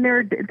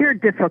they're a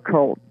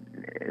difficult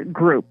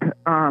group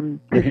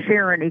to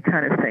share any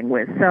kind of thing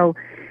with. So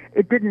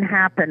it didn't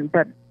happen,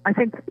 but I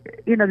think,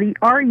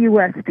 our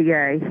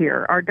USDA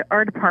here,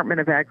 our Department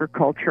of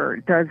Agriculture,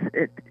 does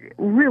a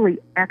really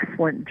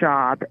excellent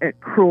job at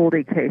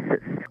cruelty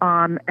cases.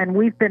 And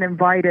we've been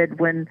invited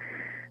when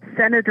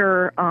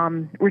Senator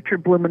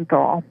Richard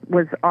Blumenthal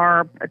was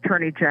our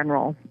Attorney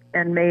General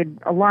and made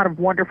a lot of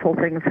wonderful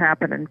things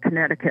happen in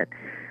Connecticut.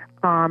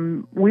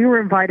 We were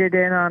invited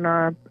in on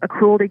a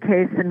cruelty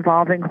case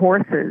involving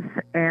horses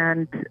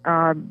and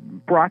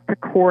brought to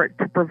court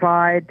to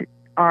provide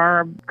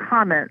our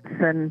comments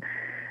and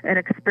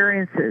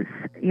experiences,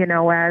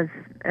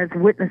 as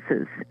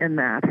witnesses in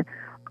that.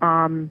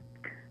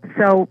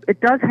 So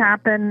it does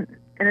happen,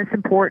 and it's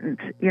important,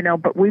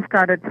 but we've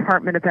got a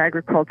Department of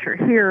Agriculture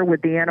here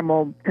with the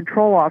animal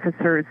control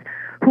officers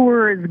who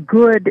are as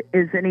good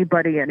as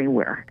anybody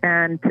anywhere.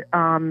 And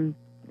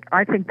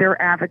I think their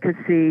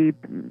advocacy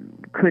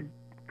could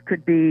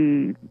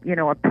be,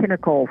 a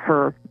pinnacle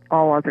for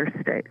all other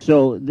states.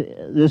 So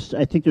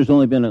I think there's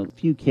only been a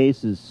few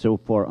cases so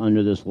far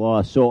under this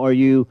law. So are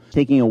you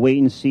taking a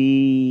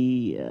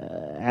wait-and-see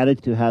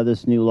attitude to how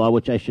this new law,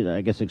 which I should,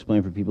 I guess,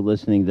 explain for people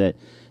listening, that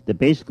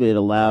basically it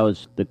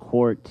allows the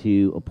court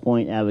to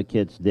appoint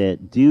advocates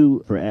that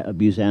do, for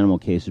abuse animal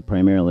cases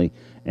primarily,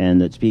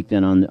 and that speak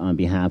then on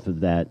behalf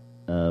of that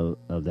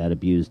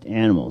abused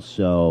animal.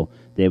 So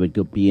they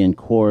would be in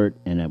court,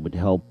 and it would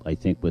help, I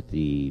think, with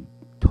the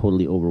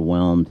totally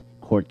overwhelmed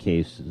court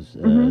cases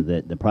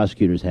that the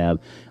prosecutors have,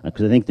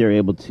 because I think they're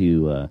able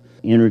to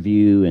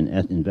interview and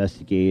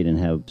investigate and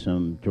have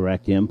some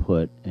direct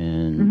input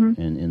and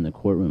in the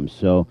courtroom.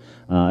 So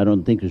I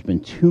don't think there's been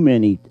too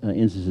many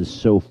instances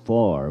so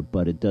far,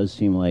 but it does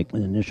seem like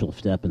an initial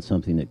step in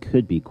something that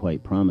could be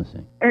quite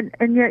promising.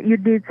 And yet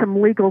you'd need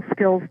some legal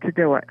skills to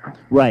do it.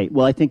 Right.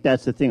 Well, I think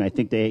that's the thing. I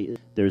think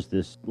there's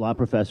this law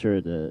professor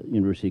at the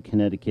University of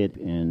Connecticut,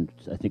 and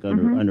I think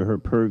under her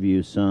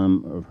purview,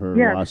 some of her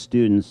law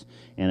students,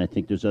 and I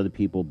think there's other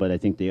people, but I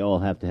think they all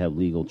have to have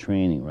legal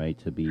training, right,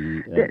 to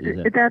be...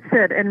 That's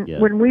it. And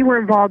when we were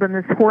involved in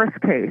this horse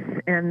case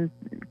in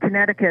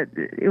Connecticut,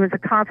 it was a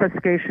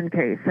confiscation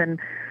case, and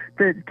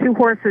the two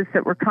horses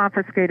that were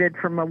confiscated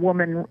from a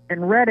woman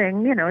in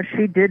Reading,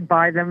 she did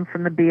buy them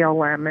from the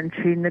BLM, and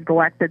she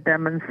neglected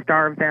them and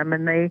starved them,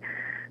 and they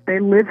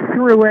lived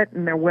through it,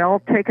 and they're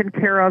well taken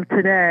care of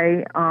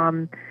today.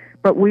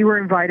 But we were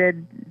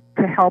invited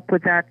to help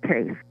with that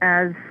case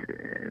as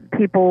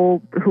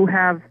people who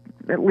have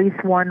at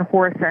least one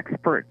horse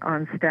expert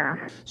on staff.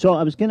 So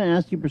I was going to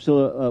ask you,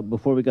 Priscilla,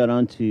 before we got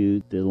on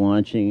to the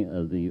launching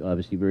of the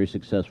obviously very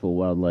successful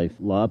wildlife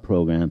law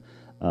program,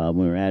 when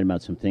we were adding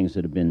about some things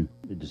that have been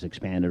just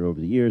expanded over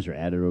the years or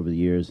added over the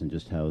years and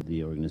just how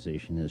the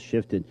organization has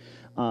shifted.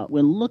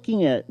 When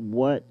looking at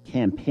what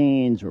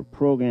campaigns or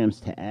programs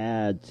to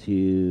add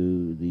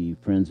to the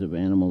Friends of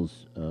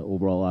Animals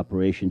overall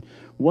operation,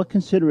 what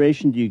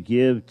consideration do you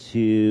give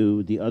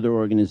to the other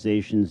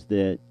organizations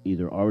that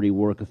either already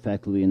work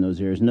effectively in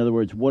those areas? In other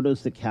words, what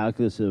is the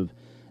calculus of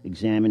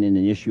examining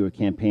an issue or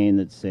campaign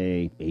that,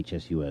 say,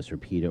 HSUS or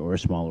PETA or a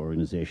smaller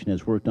organization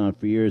has worked on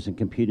for years and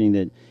computing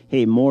that,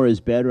 hey, more is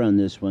better on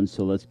this one,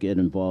 so let's get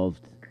involved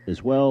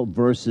as well,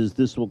 versus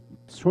this will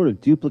sort of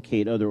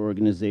duplicate other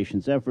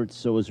organizations' efforts,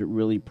 so is it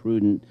really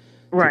prudent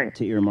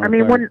to earmark? I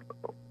mean,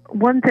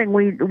 one thing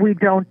we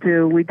don't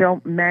do, we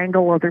don't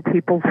mangle other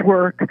people's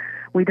work,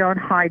 we don't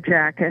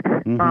hijack it.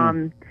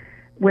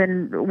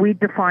 When we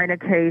define a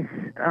case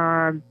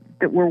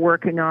that we're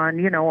working on,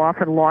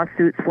 often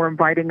lawsuits, we're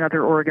inviting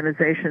other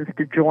organizations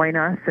to join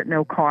us at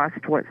no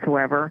cost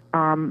whatsoever.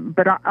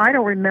 But I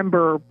don't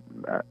remember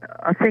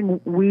a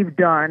thing we've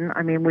done.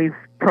 I mean, we've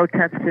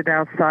protested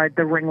outside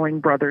the Ringling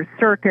Brothers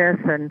Circus,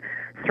 and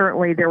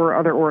certainly there were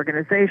other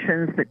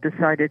organizations that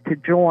decided to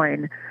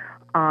join.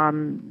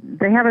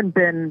 They haven't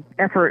been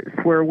efforts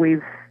where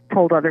we've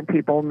told other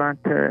people not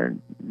to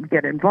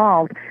get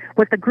involved.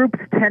 What the groups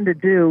tend to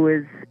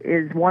do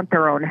is want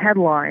their own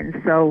headlines,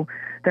 so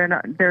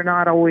they're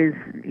not always,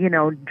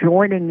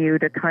 joining you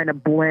to kind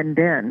of blend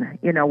in,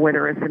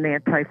 whether it's an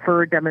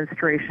anti-fur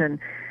demonstration.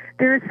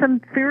 There's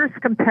some fierce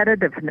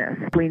competitiveness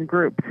between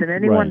groups, and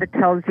anyone that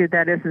tells you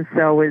that isn't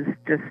so is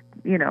just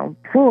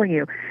fooling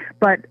you.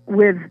 But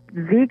with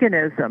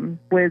veganism,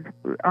 with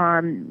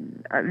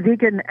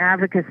vegan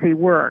advocacy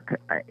work,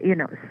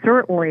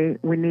 certainly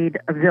we need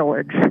a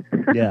village.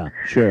 Yeah,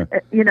 sure.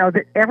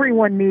 That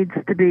everyone needs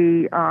to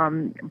be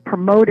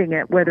promoting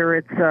it, whether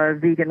it's a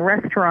vegan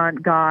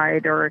restaurant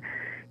guide or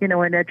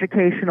an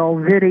educational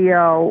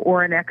video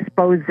or an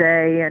expose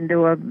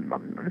into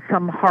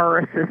some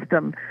horror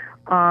system.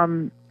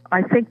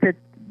 I think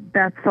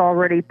that's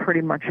already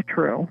pretty much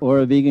true. Or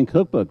a vegan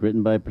cookbook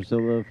written by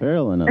Priscilla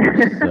Farrell and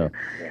others. So,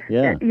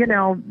 yeah.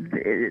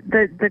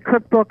 The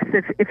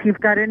cookbooks, if you've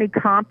got any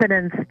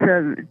competence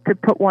to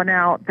put one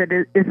out that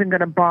isn't going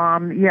to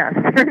bomb, yes,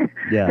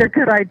 they're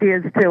good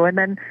ideas too. And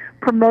then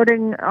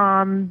promoting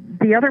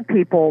the other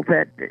people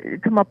that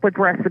come up with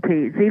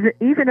recipes,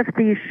 even if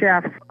these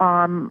chefs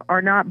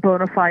are not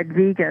bona fide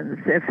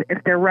vegans,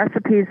 if they're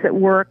recipes that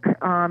work,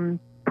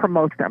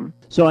 promote them.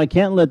 So I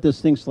can't let this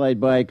thing slide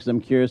by because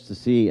I'm curious to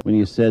see when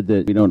you said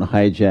that we don't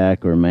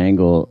hijack or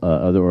mangle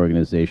other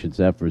organizations'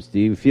 efforts. Do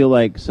you feel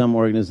like some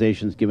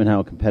organizations, given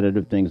how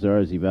competitive things are,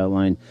 as you've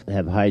outlined,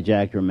 have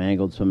hijacked or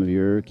mangled some of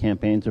your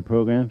campaigns or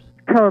programs?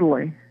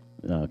 Totally.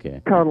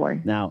 Okay.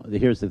 Totally. Now,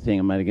 here's the thing.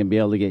 Am I going to be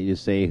able to get you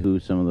to say who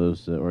some of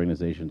those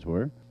organizations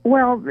were?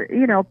 Well,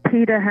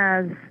 PETA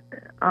has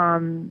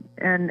and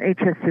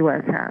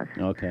HSUS has.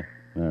 Okay.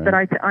 All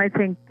right. But I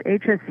think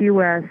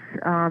HSUS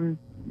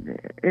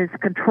is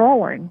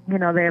controlling.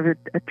 They have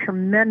a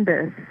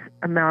tremendous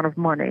amount of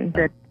money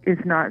that is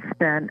not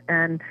spent,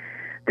 and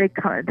they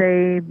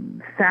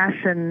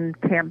fashion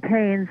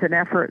campaigns and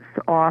efforts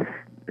off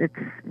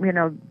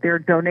their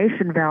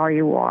donation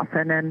value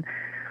often, and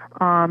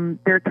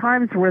there are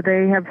times where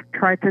they have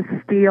tried to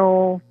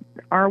steal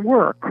our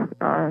work,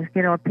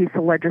 a piece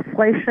of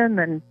legislation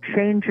and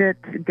change it,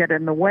 get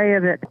in the way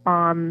of it.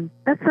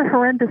 That's a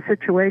horrendous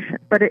situation,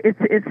 but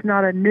it's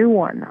not a new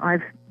one.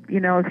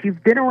 If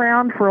you've been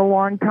around for a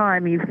long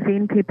time, you've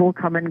seen people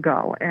come and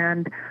go.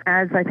 And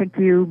as I think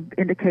you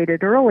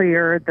indicated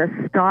earlier, the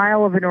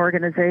style of an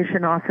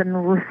organization often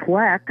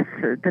reflects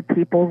the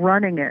people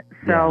running it.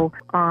 So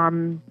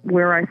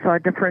where I saw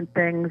different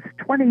things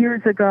 20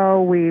 years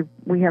ago,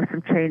 we have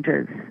some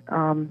changes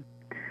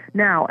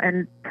now.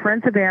 And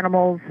Friends of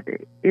Animals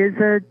is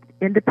a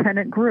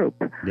independent group.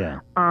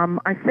 Yeah.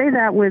 I say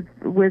that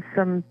with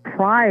some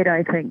pride,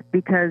 I think,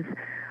 because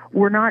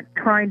we're not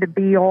trying to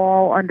be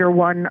all under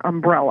one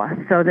umbrella,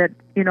 so that,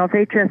 if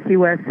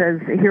HSUS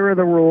says, here are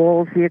the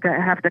rules, you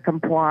have to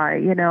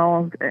comply,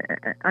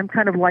 I'm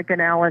kind of like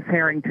an Alice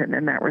Harrington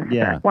in that respect.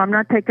 Yeah. Well, I'm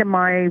not taking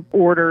my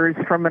orders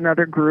from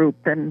another group,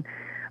 and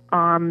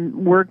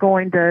we're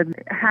going to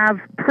have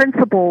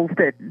principles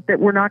that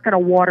we're not going to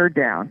water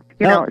down.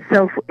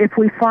 So if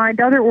we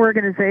find other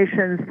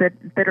organizations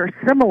that are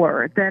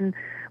similar, then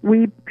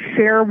we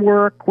share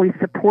work, we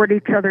support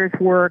each other's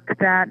work.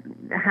 That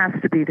has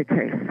to be the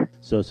case.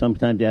 So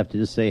sometimes you have to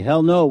just say,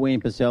 hell no,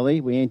 Wayne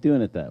Pacelli, we ain't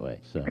doing it that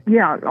way. So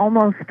yeah,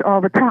 almost all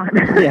the time.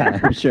 Yeah,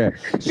 I'm sure.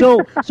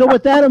 So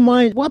with that in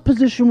mind, what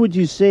position would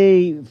you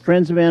say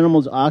Friends of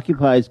Animals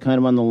occupies kind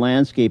of on the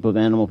landscape of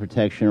animal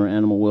protection or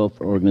animal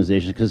welfare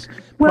organizations? Because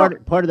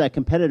part of that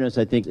competitiveness,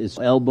 I think, is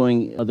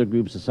elbowing other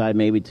groups aside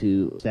maybe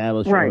to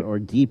establish or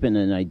deepen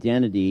an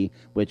identity,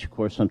 which, of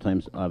course,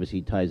 sometimes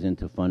obviously ties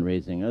into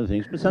fundraising and other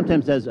things, but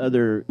sometimes has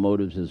other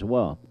motives as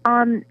well.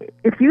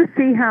 If you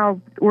see how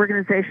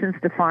organizations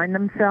define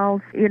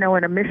themselves, in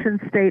a mission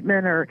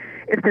statement, or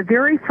if the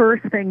very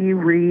first thing you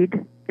read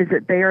is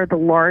that they are the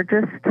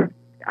largest,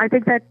 I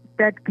think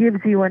that gives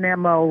you an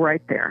MO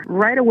right there.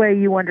 Right away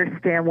you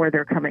understand where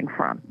they're coming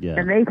from. Yeah.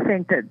 And they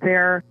think that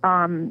their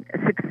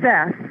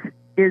success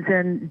is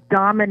in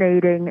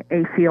dominating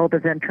a field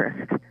of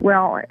interest.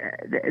 Well,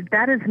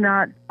 that is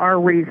not our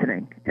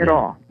reasoning at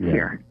all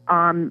here.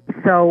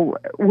 So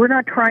we're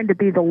not trying to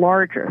be the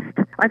largest.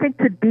 I think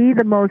to be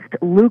the most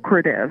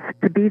lucrative,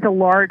 to be the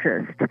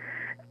largest,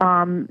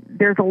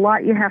 there's a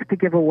lot you have to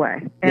give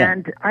away.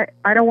 And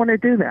I don't want to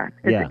do that.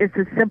 It's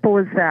as simple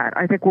as that.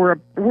 I think we're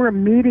a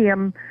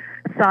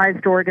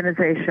medium-sized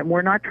organization.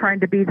 We're not trying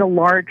to be the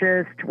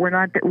largest. We're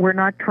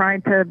not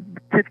trying to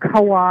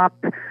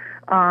co-opt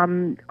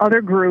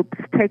other groups,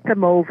 take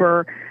them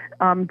over,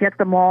 get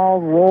them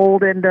all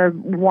rolled into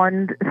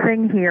one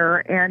thing here,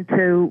 and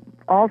to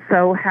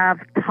also have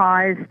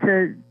ties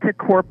to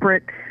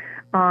corporate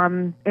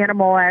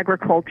animal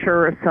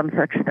agriculture or some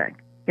such thing.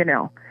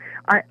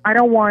 I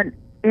don't want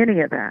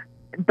any of that.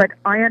 But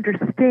I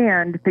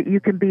understand that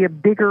you can be a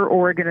bigger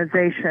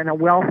organization, a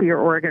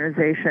wealthier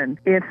organization,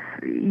 if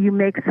you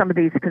make some of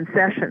these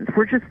concessions.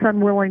 We're just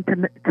unwilling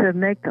to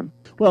make them.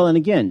 Well, and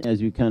again,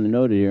 as you kind of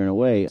noted here in a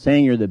way,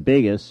 saying you're the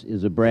biggest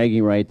is a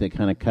bragging right that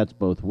kind of cuts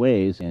both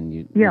ways,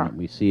 and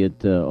we see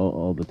it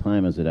all the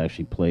time as it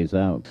actually plays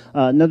out.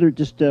 We're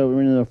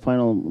in the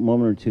final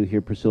moment or two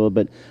here, Priscilla,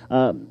 but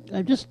I'm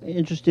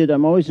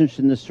always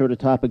interested in this sort of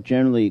topic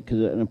generally, because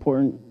an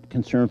important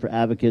concern for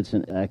advocates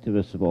and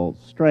activists of all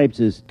stripes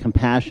is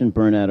compassion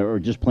burnout or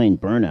just plain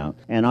burnout.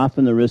 And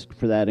often the risk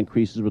for that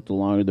increases with the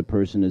longer the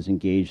person is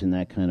engaged in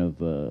that kind of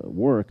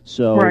work.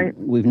 So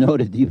we've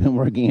noted you've been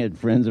working at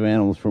Friends of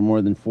Animals for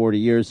more than 40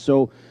 years.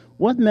 So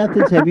what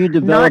methods have you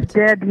developed?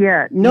 Not dead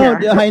yet. No,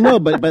 yeah. I know,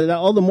 but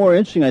all the more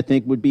interesting, I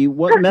think, would be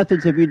what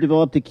methods have you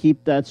developed to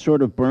keep that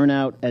sort of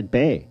burnout at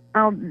bay?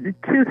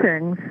 Two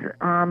things,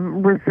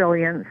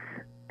 resilience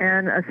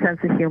and a sense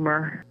of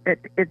humor.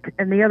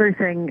 And the other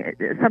thing,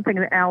 something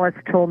that Alice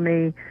told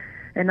me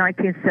in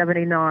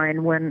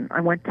 1979 when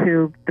I went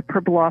to the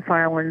Pribilof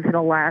Islands in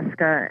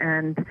Alaska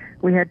and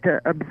we had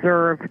to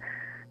observe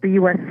the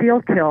U.S.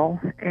 seal kill.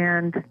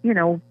 And,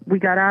 we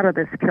got out of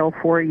this kill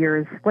 4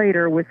 years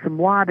later with some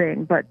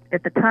lobbying. But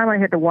at the time I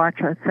had to watch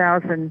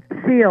 1,000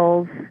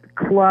 seals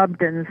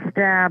clubbed and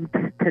stabbed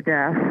to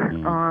death.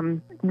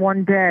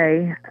 One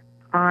day,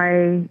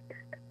 my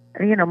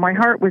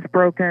heart was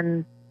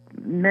broken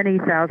many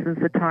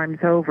thousands of times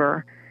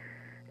over.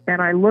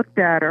 And I looked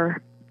at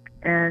her,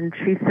 and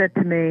she said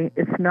to me,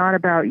 "It's not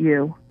about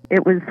you."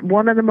 It was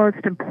one of the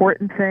most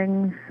important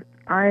things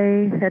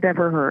I had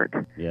ever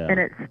heard. Yeah. And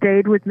it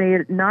stayed with me.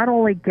 It not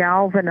only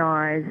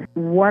galvanized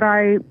what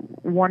I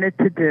wanted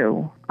to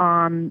do,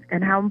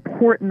 and how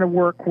important the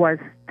work was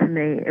to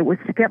me. It was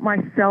to get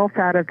myself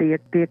out of the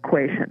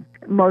equation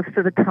most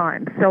of the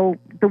time. So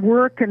the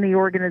work in the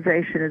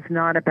organization is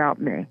not about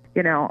me.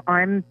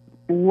 I'm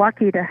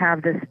lucky to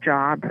have this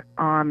job,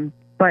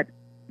 but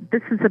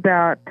this is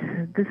about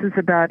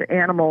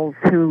animals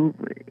who,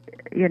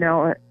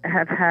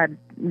 have had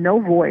no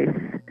voice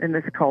in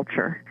this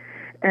culture,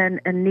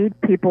 and need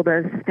people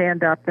to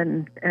stand up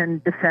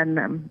and defend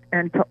them,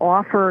 and to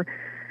offer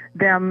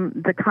them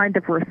the kind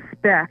of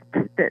respect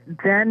that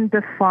then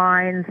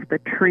defines the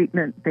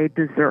treatment they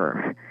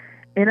deserve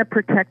in a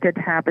protected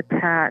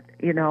habitat,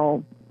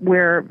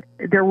 where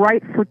their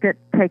rights will get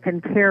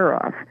taken care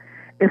of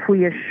if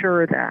we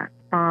assure that.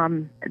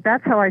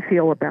 That's how I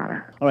feel about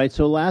it. All right,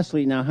 so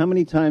lastly, now, how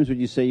many times would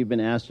you say you've been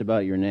asked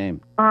about your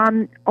name?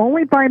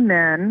 Only by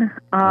men,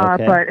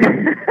 okay. But...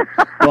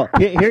 Well,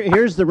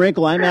 here's the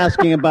wrinkle. I'm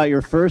asking about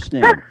your first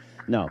name.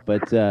 No,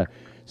 but...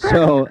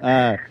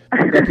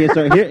 okay,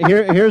 so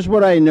here's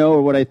what I know,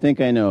 or what I think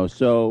I know.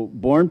 So,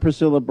 born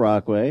Priscilla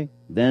Brockway,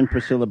 then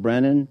Priscilla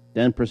Brennan,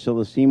 then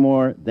Priscilla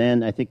Seymour,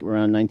 then I think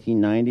around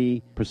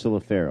 1990, Priscilla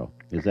Farrell.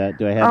 Do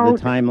I have the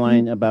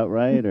timeline about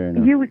right, or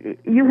no?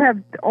 You have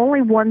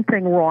only one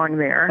thing wrong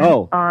there.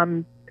 Oh.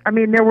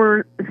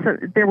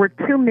 There were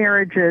two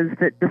marriages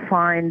that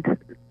defined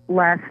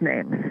last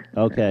names.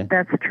 Okay.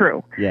 That's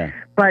true. Yeah.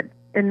 But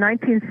in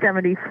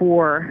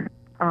 1974,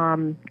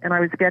 and I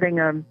was getting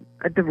a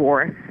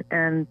divorce,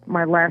 and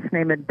my last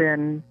name had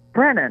been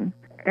Brennan,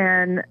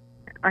 and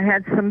I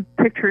had some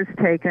pictures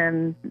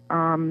taken,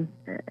 and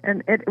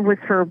it was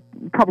for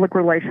public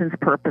relations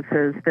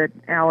purposes that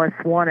Alice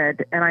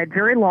wanted, and I had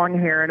very long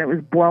hair, and it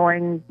was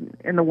blowing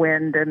in the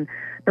wind, and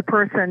the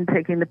person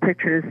taking the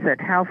pictures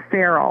said, "How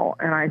feral?"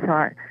 And I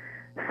thought,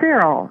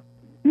 feral?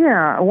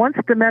 Yeah, once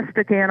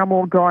domestic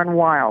animal gone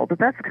wild.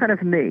 That's kind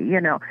of me,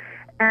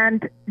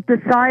 and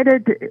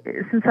decided,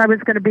 since I was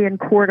going to be in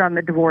court on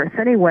the divorce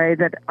anyway,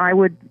 that I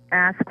would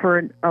ask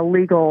for a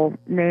legal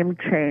name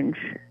change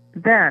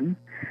then.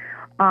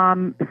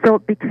 So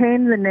it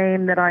became the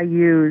name that I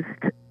used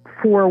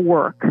for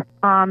work.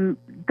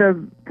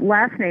 The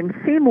last name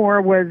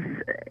Seymour was,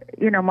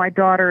 my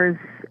daughter's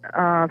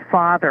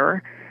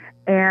father,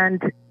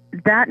 and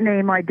that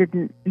name I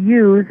didn't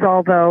use,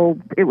 although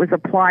it was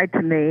applied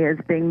to me as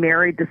being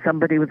married to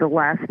somebody with the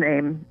last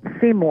name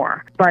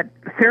Seymour. But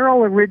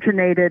Farrell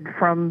originated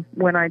from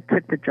when I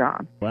took the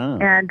job. Wow.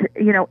 And,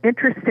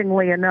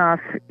 interestingly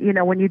enough,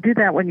 when you do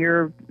that when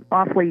you're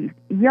awfully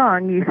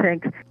young, you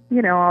think,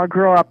 I'll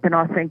grow up and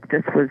I'll think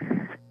this was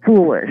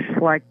foolish,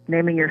 like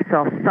naming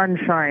yourself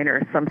Sunshine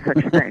or some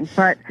such thing.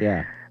 But,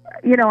 yeah.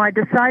 I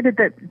decided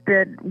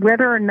that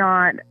whether or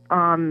not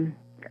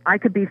I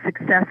could be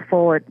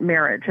successful at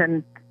marriage,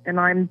 and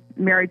I'm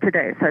married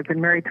today, so I've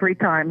been married 3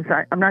 times.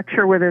 I'm not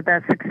sure whether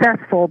that's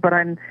successful, but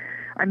I'm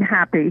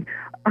happy.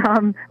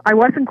 I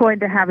wasn't going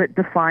to have it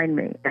define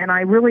me, and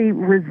I really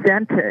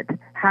resented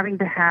having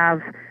to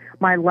have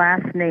my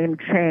last name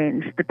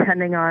changed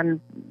depending on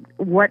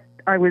what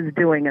I was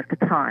doing at the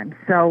time.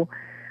 So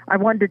I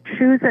wanted to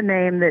choose a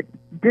name that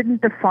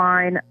didn't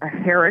define a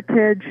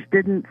heritage,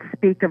 didn't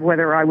speak of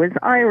whether I was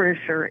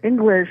Irish or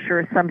English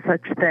or some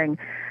such thing.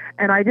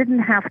 And I didn't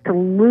have to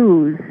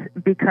lose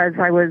because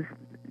I was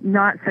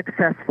not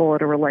successful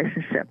at a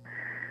relationship.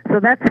 So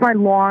that's my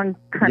long,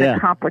 kind of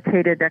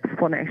complicated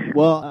explanation.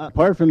 Well,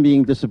 apart from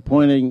being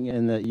disappointing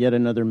in that yet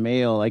another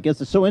male, I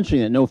guess it's so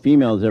interesting that no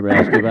female has ever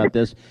asked you about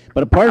this.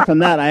 But apart from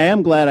that, I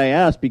am glad I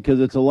asked,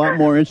 because it's a lot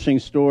more interesting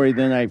story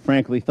than I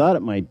frankly thought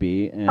it might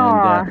be. And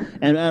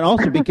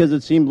also because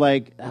it seemed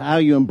like how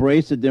you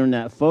embraced it during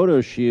that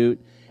photo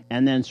shoot,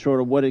 and then sort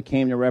of what it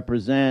came to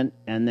represent,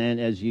 and then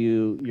as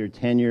your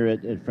tenure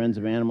at Friends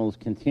of Animals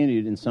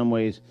continued, in some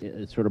ways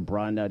it sort of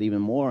broadened out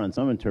even more on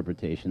some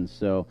interpretations.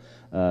 So,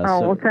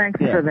 well, thanks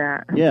for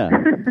that. Yeah,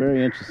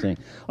 very interesting.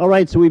 All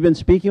right, so we've been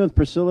speaking with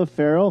Priscilla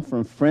Farrell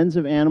from Friends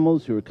of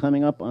Animals, who are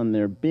coming up on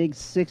their big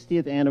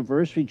 60th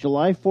anniversary.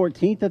 July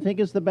 14th, I think,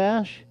 is the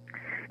bash?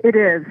 It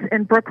is,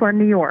 in Brooklyn,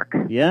 New York.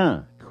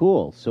 Yeah.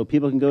 Cool. So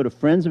people can go to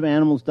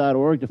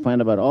friendsofanimals.org to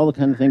find out about all the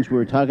kind of things we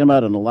were talking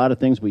about, and a lot of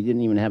things we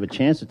didn't even have a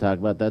chance to talk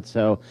about. That's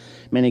how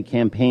many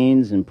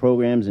campaigns and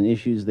programs and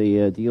issues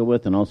they deal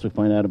with, and also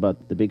find out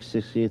about the big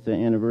 60th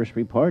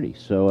anniversary party.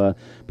 So,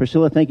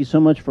 Priscilla, thank you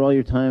so much for all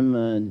your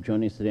time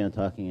joining us today on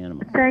Talking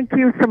Animals. Thank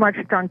you so much,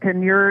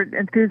 Duncan. Your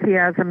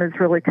enthusiasm is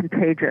really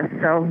contagious,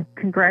 so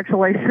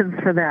congratulations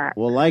for that.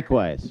 Well,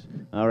 likewise.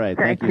 All right.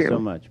 Thank you so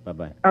much.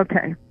 Bye-bye.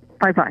 Okay.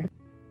 Bye-bye.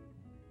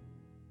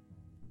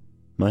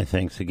 My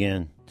thanks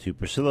again to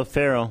Priscilla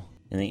Farrell.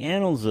 In the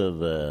annals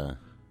of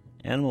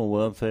animal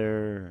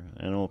welfare,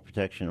 animal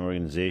protection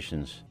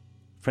organizations,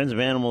 Friends of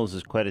Animals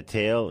is quite a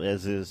tale,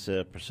 as is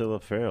Priscilla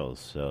Farrell's,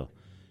 so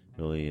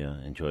really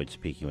enjoyed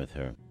speaking with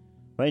her.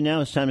 Right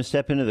now it's time to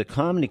step into the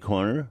comedy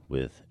corner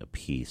with a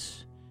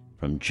piece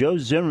from Joe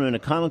Zimmerman, a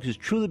comic who's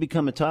truly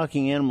become a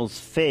Talking Animals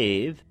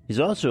fave. He's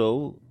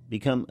also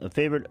become a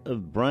favorite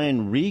of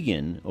Brian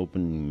Regan,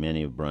 opening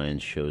many of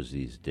Brian's shows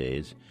these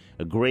days.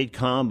 A great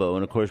combo,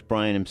 and of course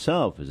Brian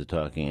himself is a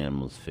Talking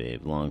Animals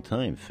fave,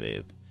 long-time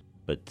fave.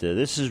 But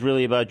this is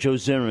really about Joe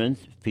Zimmerman,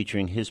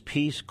 featuring his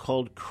piece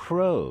called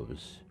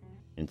Crows,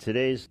 in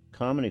today's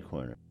Comedy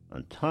Corner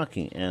on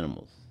Talking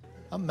Animals.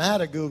 I'm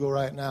mad at Google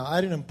right now. I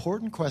had an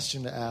important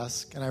question to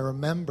ask, and I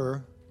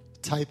remember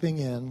typing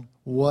in,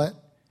 what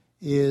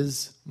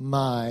is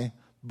my,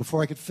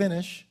 before I could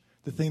finish,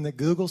 the thing that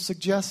Google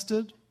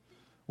suggested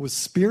was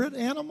spirit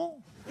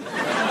animal?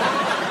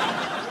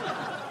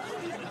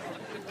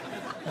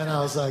 And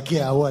I was like,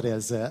 yeah, what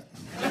is it?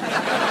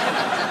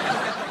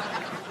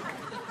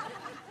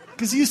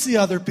 Because you see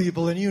other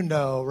people and you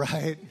know,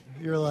 right?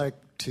 You're like,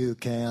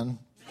 toucan.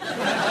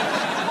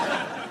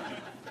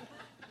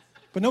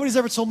 But nobody's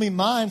ever told me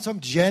mine, so I'm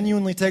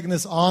genuinely taking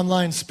this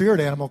online spirit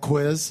animal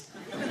quiz,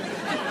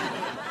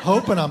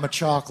 hoping I'm a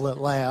chocolate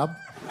lab.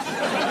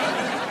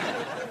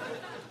 I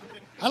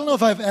don't know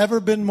if I've ever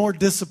been more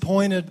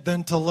disappointed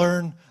than to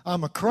learn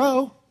I'm a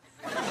crow.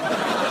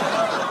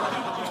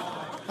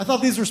 I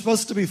thought these were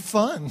supposed to be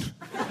fun.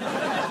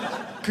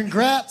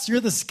 Congrats, you're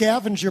the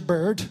scavenger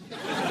bird.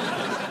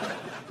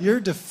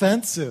 You're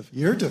defensive.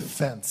 You're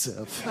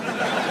defensive.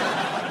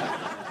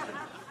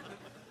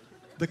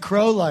 The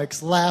crow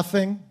likes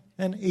laughing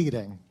and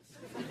eating.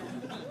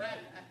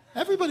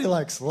 Everybody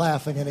likes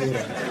laughing and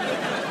eating.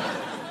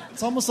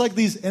 It's almost like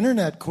these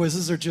internet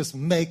quizzes are just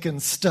making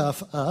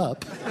stuff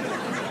up.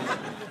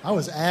 I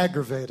was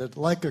aggravated,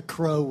 like a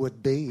crow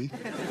would be.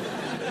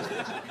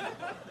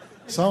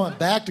 So I went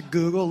back to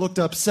Google, looked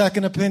up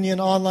second opinion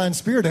online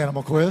spirit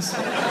animal quiz.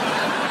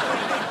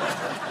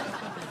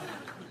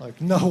 Like,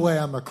 no way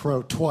I'm a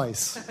crow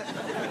twice.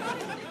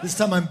 This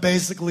time I'm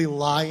basically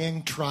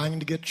lying,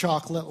 trying to get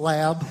chocolate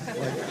lab.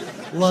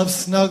 Like, love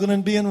snuggling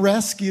and being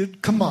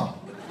rescued. Come on.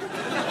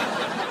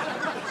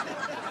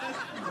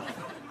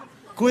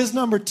 Quiz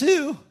number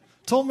 2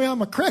 told me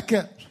I'm a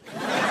cricket.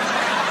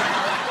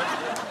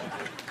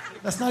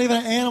 That's not even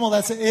an animal,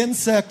 that's an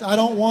insect. I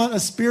don't want a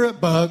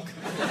spirit bug.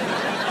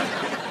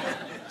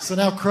 So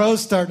now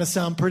crow's starting to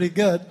sound pretty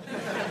good.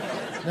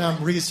 Now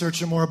I'm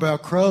researching more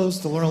about crows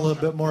to learn a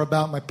little bit more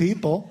about my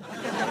people.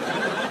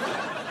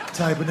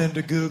 Typing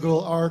into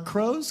Google, are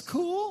crows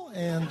cool?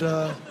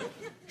 And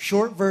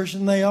short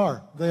version, they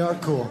are. They are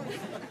cool.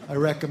 I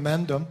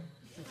recommend them.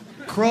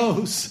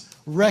 Crows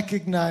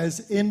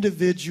recognize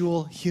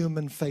individual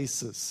human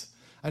faces.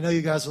 I know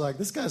you guys are like,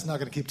 this guy's not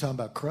going to keep talking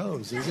about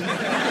crows, is he?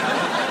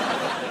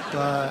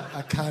 But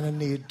I kind of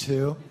need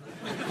to.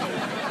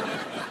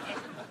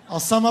 I'll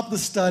sum up the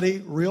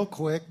study real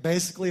quick.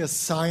 Basically, a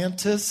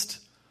scientist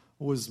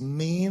was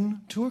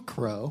mean to a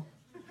crow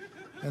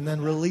and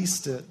then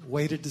released it,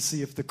 waited to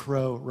see if the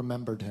crow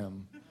remembered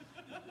him.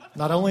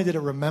 Not only did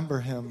it remember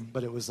him,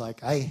 but it was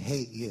like, I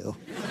hate you.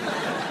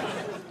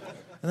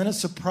 And then it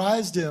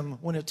surprised him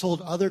when it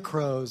told other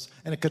crows,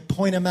 and it could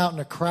point him out in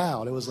a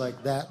crowd. It was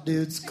like, that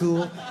dude's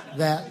cool,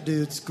 that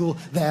dude's cool,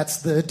 that's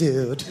the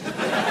dude.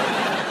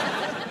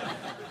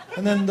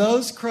 And then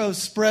those crows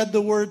spread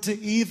the word to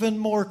even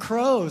more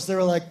crows. They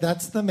were like,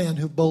 that's the man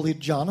who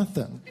bullied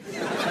Jonathan.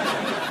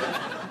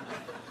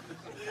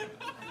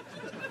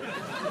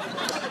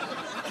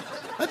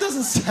 That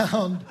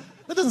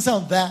doesn't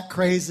sound that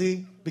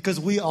crazy, because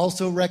we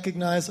also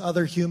recognize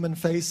other human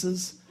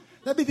faces.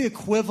 That'd be the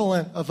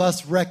equivalent of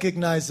us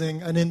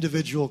recognizing an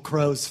individual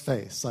crow's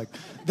face. Like,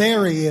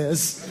 there he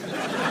is.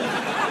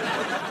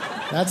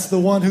 That's the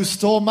one who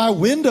stole my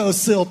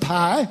windowsill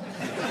pie.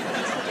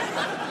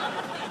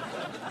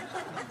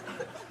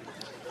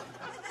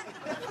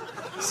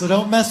 So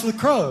don't mess with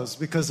crows,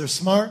 because they're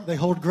smart, they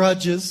hold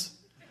grudges,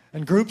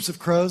 and groups of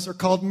crows are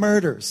called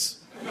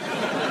murders.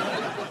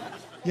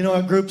 You know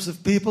what groups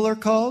of people are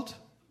called?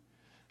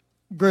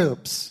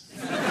 groups.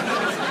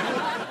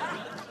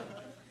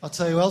 I'll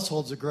tell you who else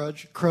holds a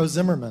grudge. Crow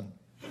Zimmerman.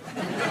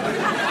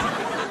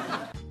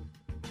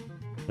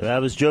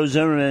 That was Joe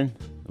Zimmerman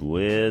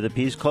with a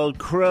piece called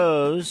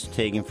Crows,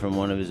 taken from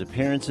one of his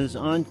appearances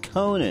on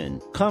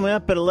Conan. Coming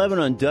up at 11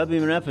 on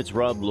WMNF, it's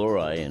Rob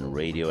Lorai and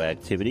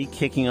Radioactivity,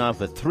 kicking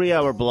off a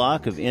 3-hour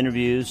block of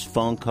interviews,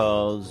 phone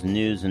calls,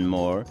 news, and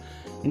more,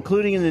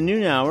 including in the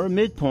noon hour,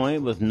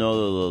 Midpoint with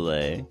Nola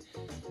Lele.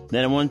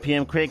 Then at 1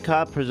 p.m., Craig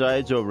Kopp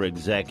presides over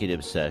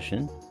Executive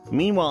Session.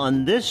 Meanwhile,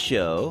 on this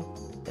show,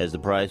 as the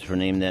prize for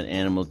Name That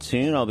Animal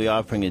Tune, I'll be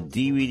offering a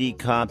DVD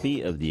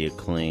copy of the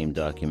acclaimed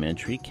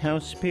documentary,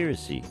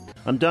 Cowspiracy.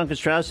 I'm Duncan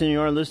Strauss, and you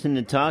are listening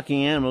to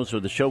Talking Animals, where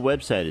the show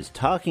website is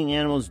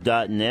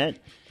talkinganimals.net.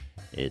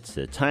 It's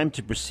time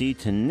to proceed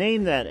to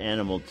Name That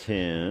Animal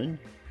Tune.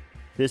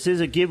 This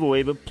is a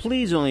giveaway, but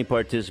please only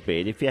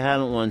participate if you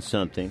haven't won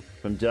something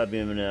from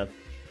WMNF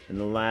in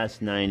the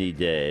last 90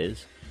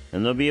 days.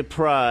 And there'll be a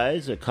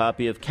prize, a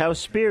copy of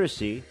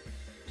Cowspiracy,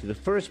 to the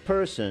first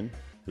person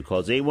who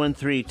calls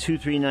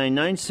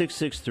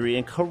 813-239-9663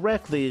 and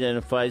correctly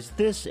identifies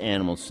this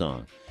animal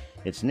song.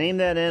 It's Name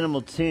That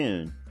Animal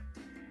Tune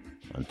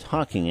on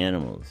Talking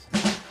Animals.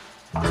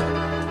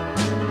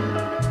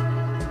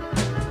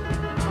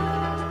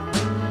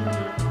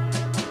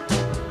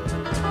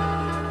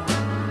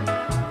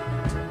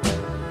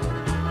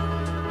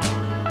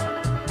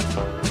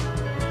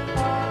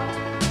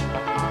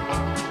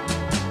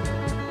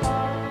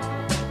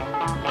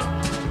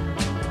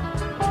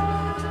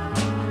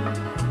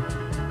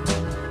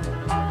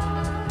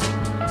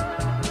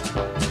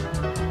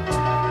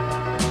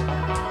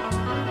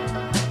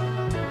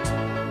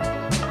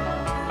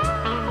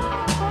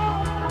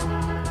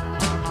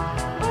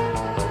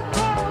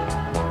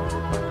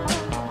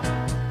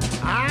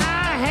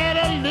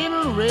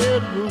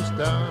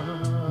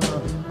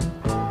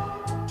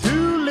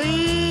 Too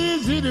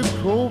lazy to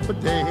crow for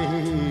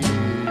days.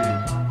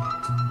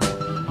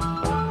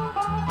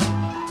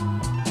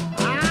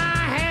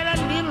 I had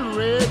a little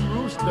red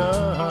rooster,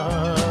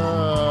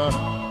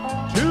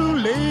 too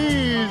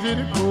lazy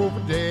to crow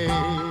for days.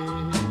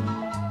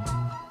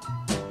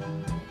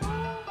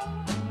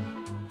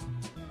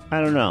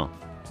 I don't know.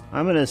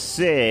 I'm going to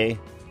say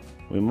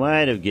we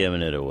might have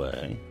given it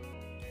away,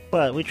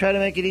 but we try to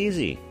make it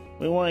easy.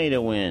 We want you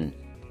to win.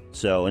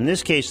 So in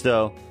this case,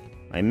 though,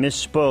 I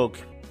misspoke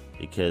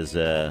because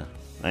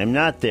I'm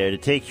not there to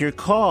take your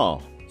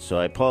call. So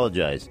I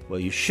apologize.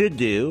 What you should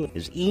do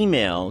is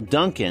email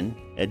Duncan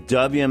at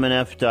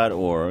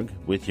WMNF.org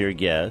with your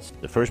guess.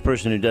 The first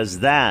person who does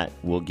that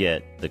will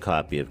get the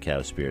copy of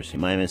Cowspiracy.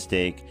 My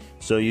mistake.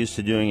 So used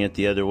to doing it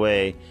the other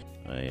way,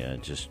 I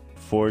just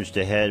forged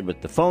ahead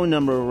with the phone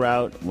number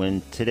route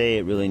when today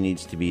it really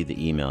needs to be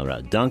the email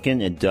route.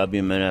 Duncan at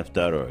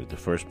WMNF.org. The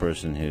first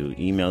person who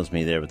emails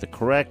me there with the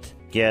correct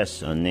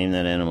guess on Name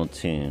That Animal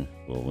Tune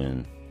will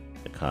win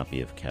a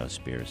copy of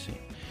Cowspiracy.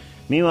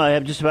 Meanwhile, I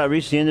have just about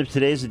reached the end of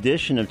today's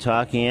edition of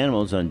Talking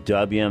Animals on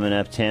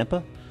WMNF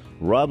Tampa.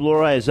 Rob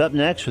Lorai is up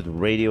next with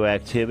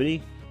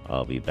Radioactivity.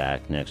 I'll be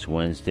back next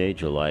Wednesday,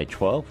 July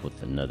 12th,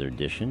 with another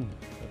edition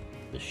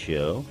of the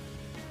show.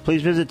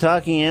 Please visit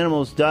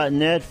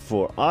TalkingAnimals.net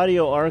for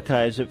audio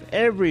archives of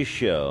every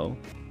show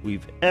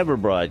we've ever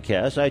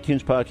broadcast.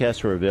 iTunes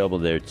podcasts are available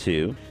there,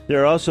 too.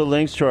 There are also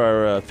links to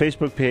our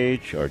Facebook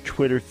page, our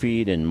Twitter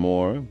feed, and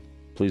more.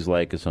 Please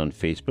like us on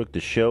Facebook, the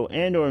show,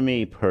 and or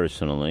me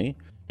personally,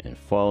 and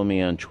follow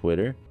me on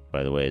Twitter.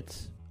 By the way,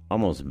 it's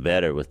almost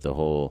better with the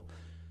whole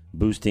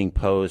boosting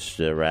post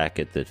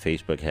racket that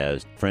Facebook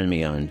has. Friend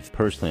me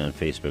personally on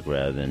Facebook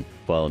rather than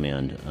follow me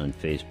on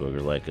Facebook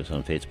or like us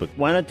on Facebook.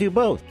 Why not do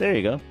both? There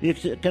you go. You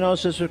can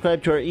also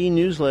subscribe to our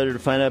e-newsletter to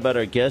find out about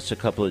our guests a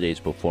couple of days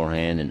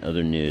beforehand and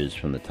other news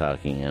from the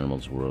Talking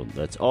Animals world.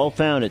 That's all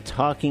found at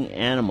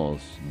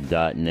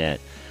talkinganimals.net.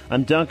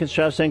 I'm Duncan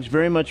Strauss. Thanks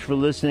very much for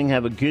listening.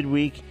 Have a good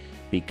week.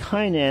 Be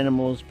kind to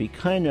animals. Be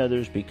kind to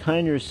others. Be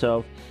kind to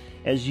yourself.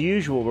 As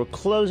usual, we're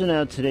closing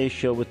out today's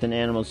show with an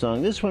animal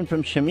song. This one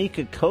from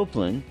Shamika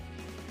Copeland,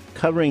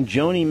 covering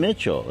Joni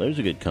Mitchell. There's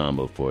a good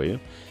combo for you.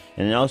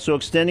 And also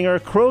extending our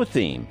crow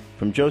theme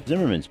from Joe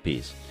Zimmerman's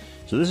piece.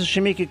 So this is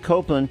Shamika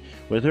Copeland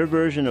with her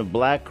version of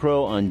Black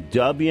Crow on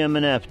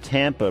WMNF,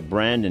 Tampa,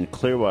 Brandon,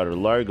 Clearwater,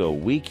 Largo,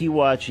 Weeki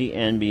Wachee,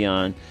 and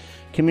beyond.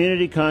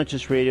 Community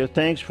Conscious Radio.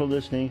 Thanks for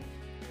listening.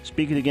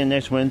 Speak again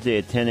next Wednesday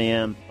at 10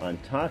 a.m. on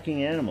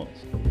Talking Animals.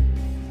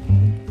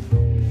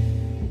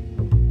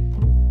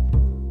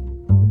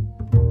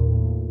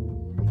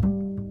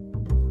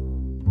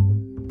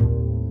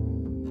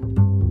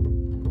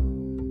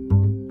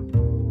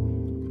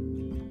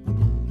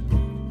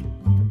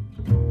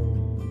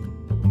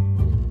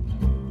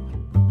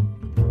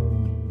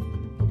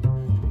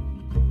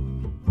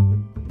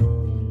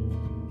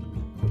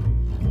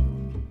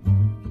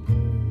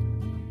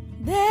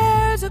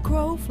 There's a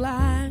crow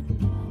flying,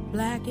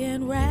 black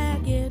and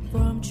ragged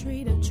from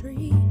tree to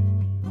tree.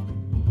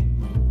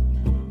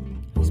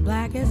 He's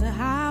black as a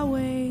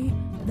highway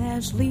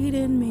that's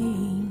leading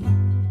me.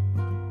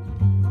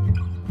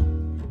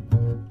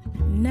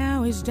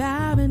 Now he's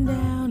diving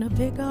down to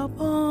pick up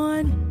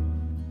on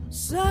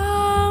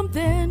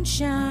something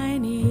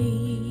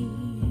shiny.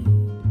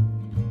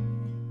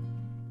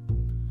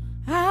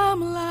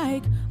 I'm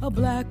like a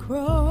black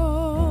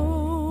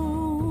crow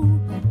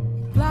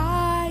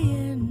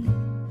flying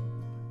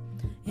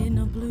in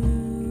a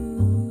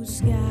blue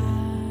sky.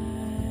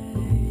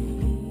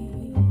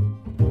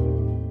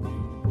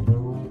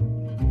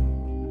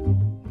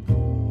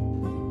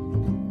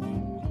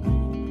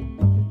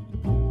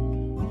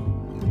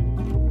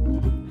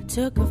 I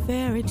took a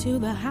ferry to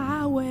the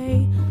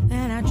highway,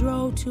 then I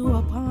drove to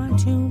a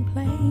pontoon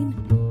plane.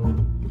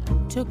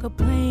 Took a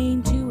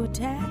plane to a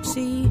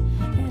taxi,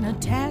 and a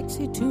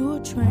taxi to a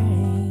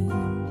train.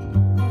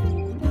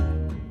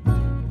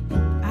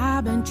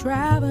 I've been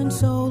traveling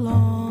so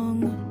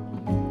long,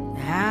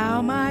 how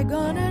am I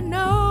gonna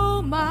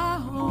know my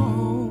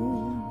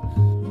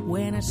home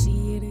when I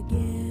see it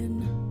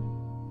again?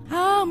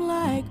 I'm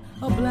like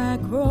a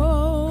black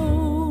crow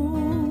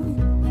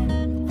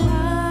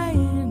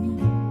flying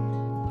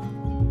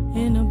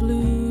in a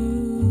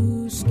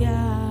blue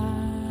sky.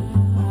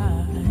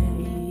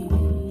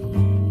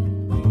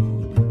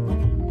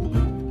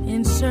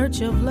 In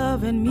search of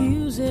love and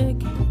music,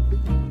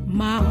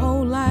 my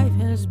whole life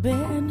has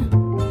been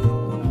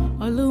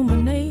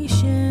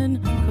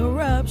illumination,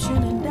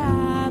 corruption, and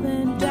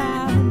diving,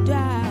 diving,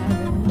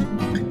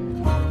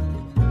 diving,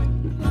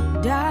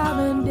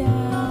 diving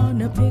down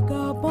to pick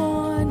up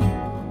on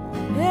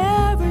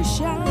every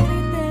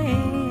shiny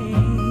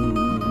thing,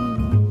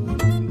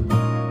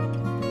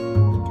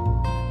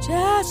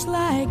 just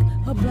like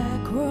a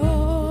black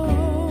crow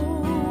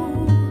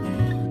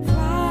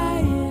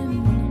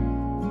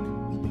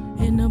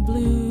in a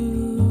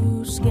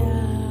blue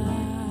sky.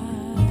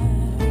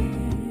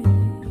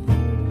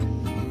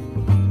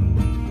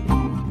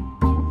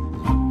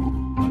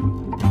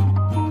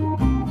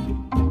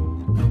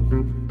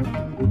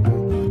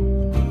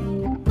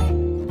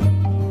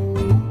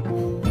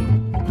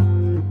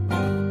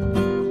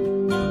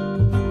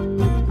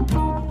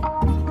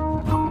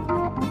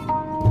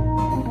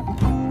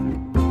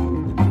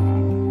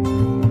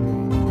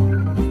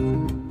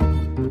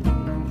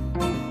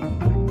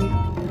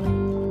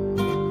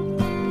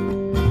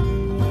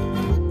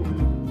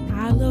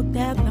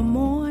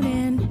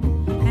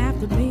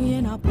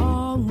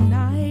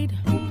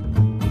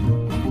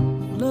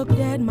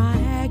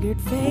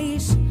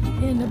 Face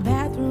in the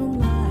bathroom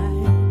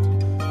light,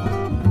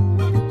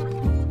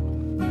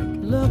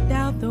 looked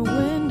out the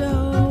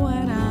window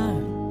and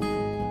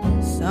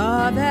I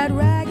saw that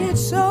ragged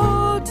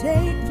soul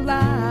take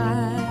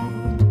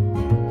flight.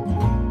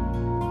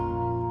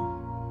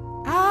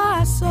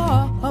 I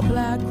saw a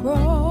black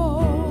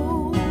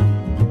crow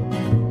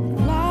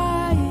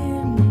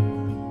flying,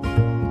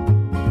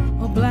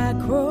 a black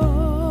crow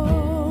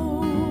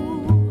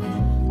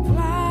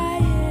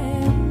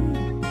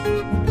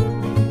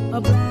a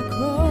black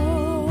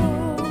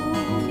crow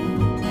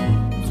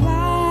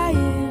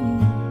flying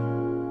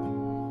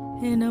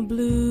in a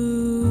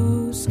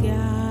blue sky.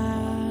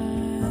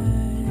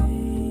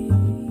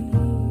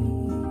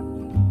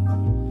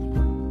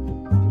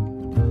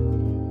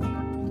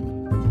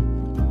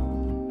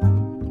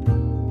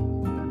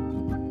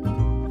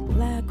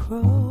 Black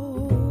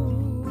crow